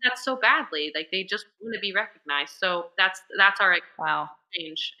think that's so badly. Like they just want to be recognized. So that's our Wow.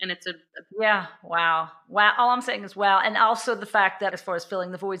 exchange. And it's a Yeah. Wow. Wow. All I'm saying is wow. And also the fact that, as far as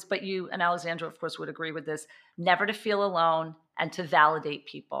filling the voids, but you and Alexandra, of course, would agree with this, never to feel alone and to validate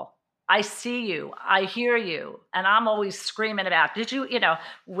people. I see you, I hear you. And I'm always screaming about, did you,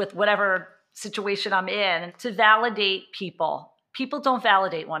 with whatever situation I'm in, to validate people. People don't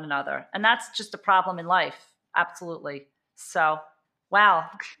validate one another. And that's just a problem in life. Absolutely. So, wow.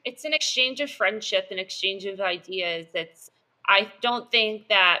 It's an exchange of friendship, an exchange of ideas. I don't think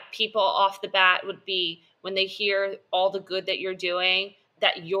that people off the bat would be, when they hear all the good that you're doing,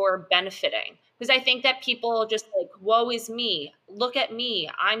 that you're benefiting. Because I think that people just like, woe is me. Look at me.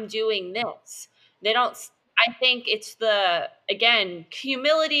 I'm doing this. They don't, I think it's again,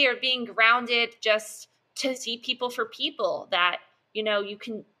 humility or being grounded, just to see people for people, that, you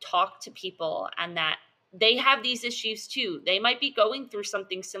can talk to people and that they have these issues too. They might be going through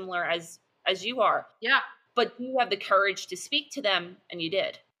something similar as you are, yeah. but you have the courage to speak to them, and you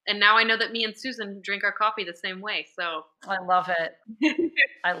did. And now I know that me and Susan drink our coffee the same way. So I love it.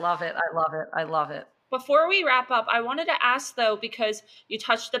 I love it. I love it. I love it. Before we wrap up, I wanted to ask though, because you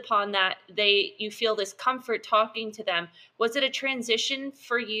touched upon that you feel this comfort talking to them. Was it a transition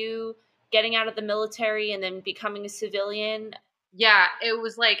for you getting out of the military and then becoming a civilian? yeah, it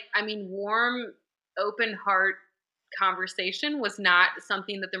was like, I mean, warm, open heart conversation was not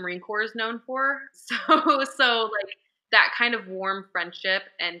something that the Marine Corps is known for. So like that kind of warm friendship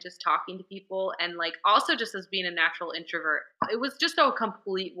and just talking to people, and like also just as being a natural introvert, it was just a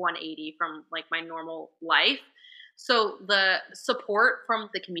complete 180 from like my normal life. So the support from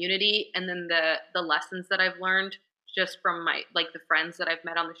the community, and then the lessons that I've learned just from my like the friends that I've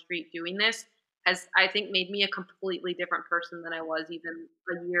met on the street doing this has, I think, made me a completely different person than I was even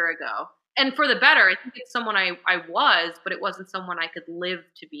a year ago. And for the better. I think it's someone I was, but it wasn't someone I could live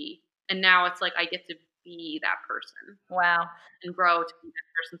to be. And now it's like I get to be that person Wow. and grow to be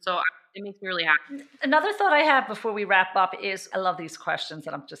that person. So it makes me really happy. Another thought I have before we wrap up is, I love these questions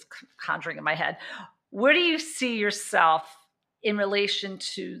that I'm just conjuring in my head. Where do you see yourself in relation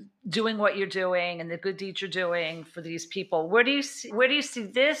to doing what you're doing and the good deeds you're doing for these people? Where do you see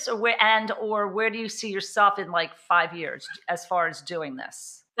this, or where do you see yourself in like 5 years as far as doing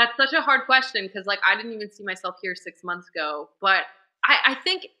this? That's such a hard question because like I didn't even see myself here 6 months ago. But I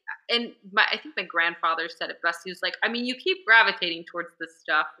think, I think my grandfather said it best. He was like, I mean, you keep gravitating towards this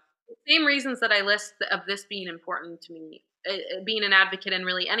stuff. The same reasons that I list of this being important to me being an advocate in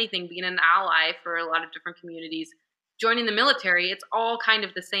really anything, being an ally for a lot of different communities, joining the military, it's all kind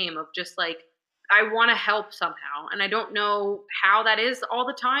of the same of just like, I want to help somehow. And I don't know how that is all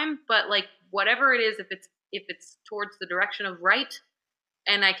the time, but like whatever it is, if it's towards the direction of right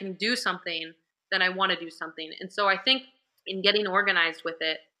and I can do something, then I want to do something. And so I think in getting organized with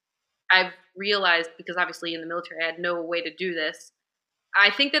it, I've realized, because obviously in the military I had no way to do this, I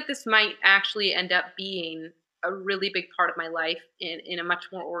think that this might actually end up being a really big part of my life in a much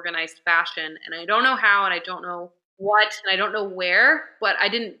more organized fashion. And I don't know how, and I don't know what, and I don't know where, but I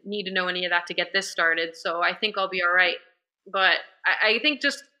didn't need to know any of that to get this started. So I think I'll be all right. But I think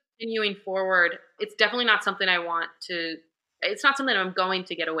just continuing forward, it's definitely not something I want to, it's not something I'm going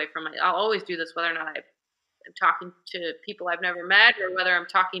to get away from. I'll always do this, whether or not I'm talking to people I've never met or whether I'm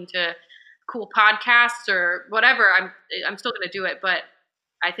talking to cool podcasts or whatever. I'm still going to do it, but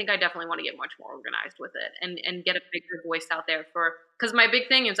I think I definitely want to get much more organized with it and get a bigger voice out there for, because my big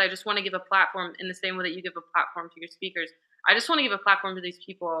thing is I just want to give a platform in the same way that you give a platform to your speakers. I just want to give a platform to these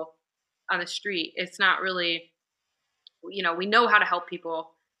people on the street. It's not really, we know how to help people,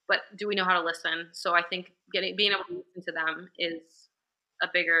 but do we know how to listen? So I think being able to listen to them is a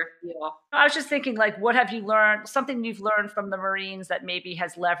bigger deal. I was just thinking, like, what have you learned? Something you've learned from the Marines that maybe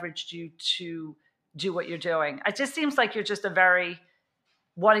has leveraged you to do what you're doing. It just seems like you're just a very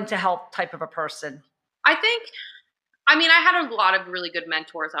wanting to help type of a person. I think, I mean, I had a lot of really good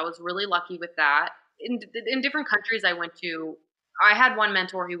mentors. I was really lucky with that. In different countries I went to, I had one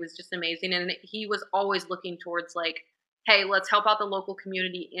mentor who was just amazing, and he was always looking towards like, hey, let's help out the local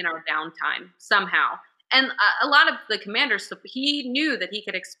community in our downtime somehow. And a lot of the commanders, so he knew that he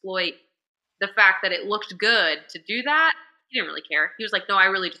could exploit the fact that it looked good to do that. He didn't really care. He was like, no, I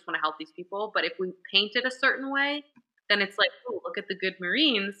really just want to help these people. But if we paint it a certain way, then it's like, oh, look at the good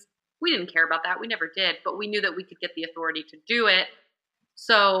Marines. We didn't care about that. We never did. But we knew that we could get the authority to do it.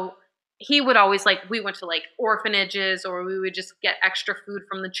 So he would always like, we went to like orphanages, or we would just get extra food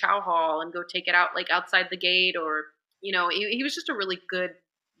from the chow hall and go take it out like outside the gate, or he was just a really good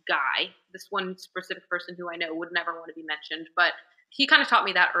guy. This one specific person who I know would never want to be mentioned, but he kind of taught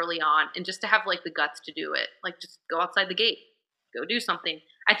me that early on, and just to have like the guts to do it, like just go outside the gate, go do something.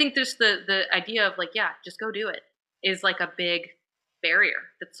 I think just the idea of like, yeah, just go do it is like a big barrier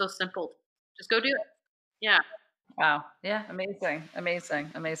that's so simple. Just go do it. Yeah. Wow. Yeah. Amazing. Amazing.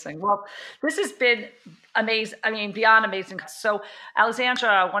 Amazing. Well, this has been amazing. I mean, beyond amazing. So,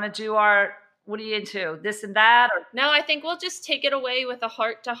 Alexandra, want to do what are you into? This and that? Or? No, I think we'll just take it away with a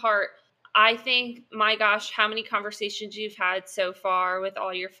heart to heart. I think, my gosh, how many conversations you've had so far with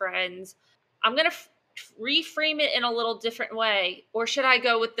all your friends. I'm going to reframe it in a little different way, or should I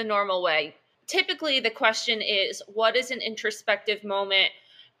go with the normal way? Typically, the question is, what is an introspective moment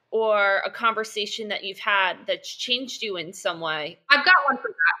or a conversation that you've had that's changed you in some way? I've got one for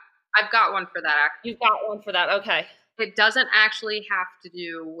that. I've got one for that, actually. You've got one for that. Okay. It doesn't actually have to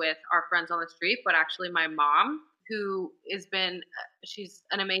do with our friends on the street, but actually my mom, who she's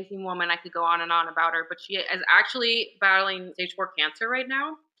an amazing woman. I could go on and on about her, but she is actually battling stage 4 cancer right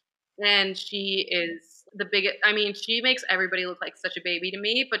now. And she is the biggest, I mean, she makes everybody look like such a baby to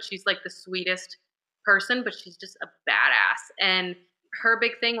me, but she's like the sweetest person, but she's just a badass. And her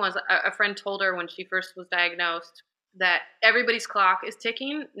big thing was a friend told her when she first was diagnosed that everybody's clock is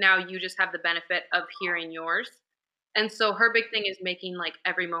ticking. Now you just have the benefit of hearing yours. And so her big thing is making like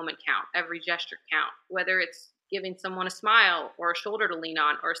every moment count, every gesture count, whether it's giving someone a smile or a shoulder to lean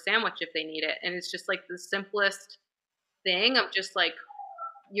on or a sandwich if they need it. And it's just like the simplest thing of just like,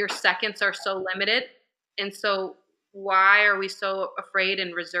 your seconds are so limited. And so why are we so afraid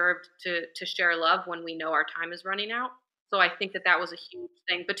and reserved to share love when we know our time is running out? So I think that was a huge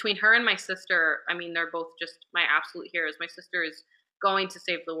thing between her and my sister. I mean, they're both just my absolute heroes. My sister is going to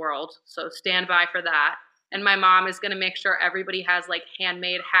save the world, so stand by for that. And my mom is going to make sure everybody has like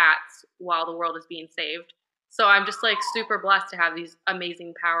handmade hats while the world is being saved. So I'm just like super blessed to have these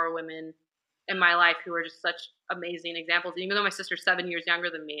amazing power women in my life who are just such amazing examples. Even though my sister's 7 years younger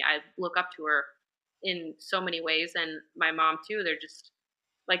than me, I look up to her in so many ways. And my mom too. They're just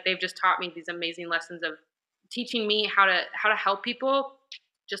like, they've just taught me these amazing lessons of teaching me how to help people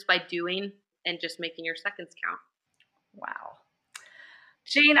just by doing and just making your seconds count. Wow.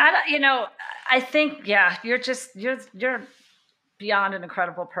 Jean, I think, yeah, you're beyond an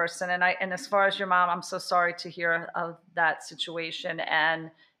incredible person. And as far as your mom, I'm so sorry to hear of that situation.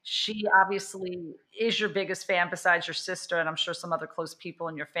 And she obviously is your biggest fan besides your sister, and I'm sure some other close people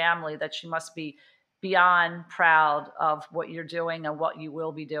in your family, that she must be beyond proud of what you're doing and what you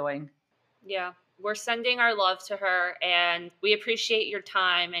will be doing. Yeah, we're sending our love to her, and we appreciate your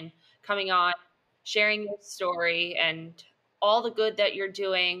time and coming on, sharing your story, and all the good that you're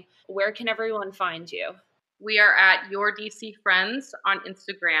doing. Where can everyone find you? We are at Your DC Friends on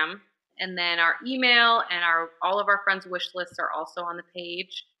Instagram. And then our email and all of our friends' wish lists are also on the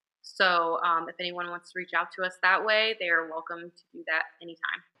page. So if anyone wants to reach out to us that way, they are welcome to do that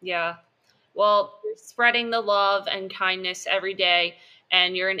anytime. Yeah. Well, you're spreading the love and kindness every day,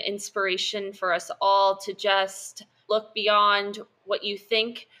 and you're an inspiration for us all to just look beyond what you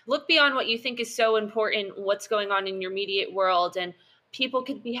think. Look beyond what you think is so important, what's going on in your immediate world. And people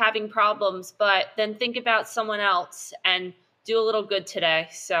could be having problems, but then think about someone else and do a little good today.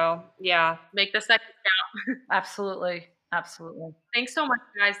 So, yeah. Make the second count. Absolutely. Absolutely. Thanks so much,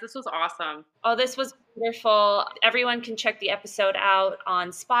 guys. This was awesome. Oh, this was wonderful. Everyone can check the episode out on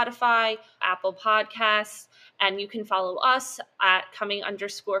Spotify, Apple Podcasts, and you can follow us at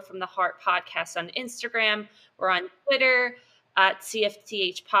coming_from the heart podcast on Instagram. We're on Twitter at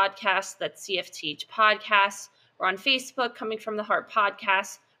CFTH Podcast. That's CFTH Podcast. We're on Facebook, Coming From the Heart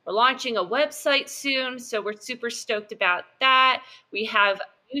Podcast. We're launching a website soon, so we're super stoked about that. We have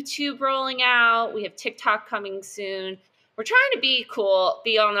YouTube rolling out. We have TikTok coming soon. We're trying to be cool,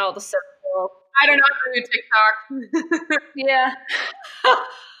 be on all the circles. I don't know how to do TikTok. Yeah.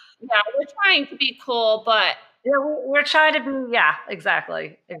 Yeah, we're trying to be cool, but Yeah, we're trying to be, yeah,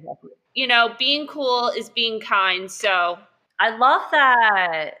 exactly. Exactly. you know, being cool is being kind. So I love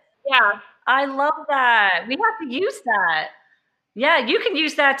that. yeah, I love that. We have to use that. Yeah, you can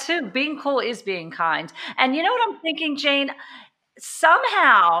use that too. Being cool is being kind. And you know what I'm thinking, Jane?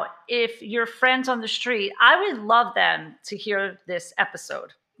 Somehow, if your friends on the street, I would love them to hear this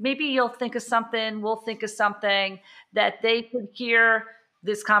episode. Maybe you'll think of something, we'll think of something that they could hear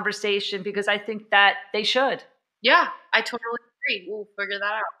this conversation, because I think that they should. Yeah, I totally agree. We'll figure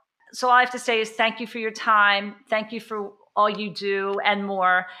that out. So all I have to say is thank you for your time. Thank you for all you do and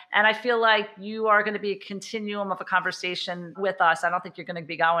more. And I feel like you are going to be a continuum of a conversation with us. I don't think you're going to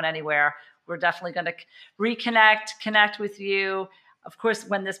be going anywhere. We're definitely going to connect with you. Of course,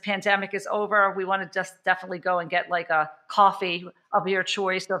 when this pandemic is over, we want to just definitely go and get like a coffee of your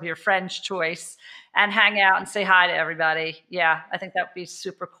choice, of your friend's choice, and hang out and say hi to everybody. Yeah, I think that would be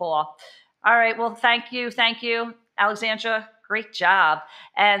super cool. All right. Well, thank you. Thank you, Alexandra. Great job.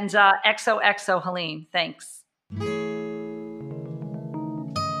 And XOXO, Helene. Thanks.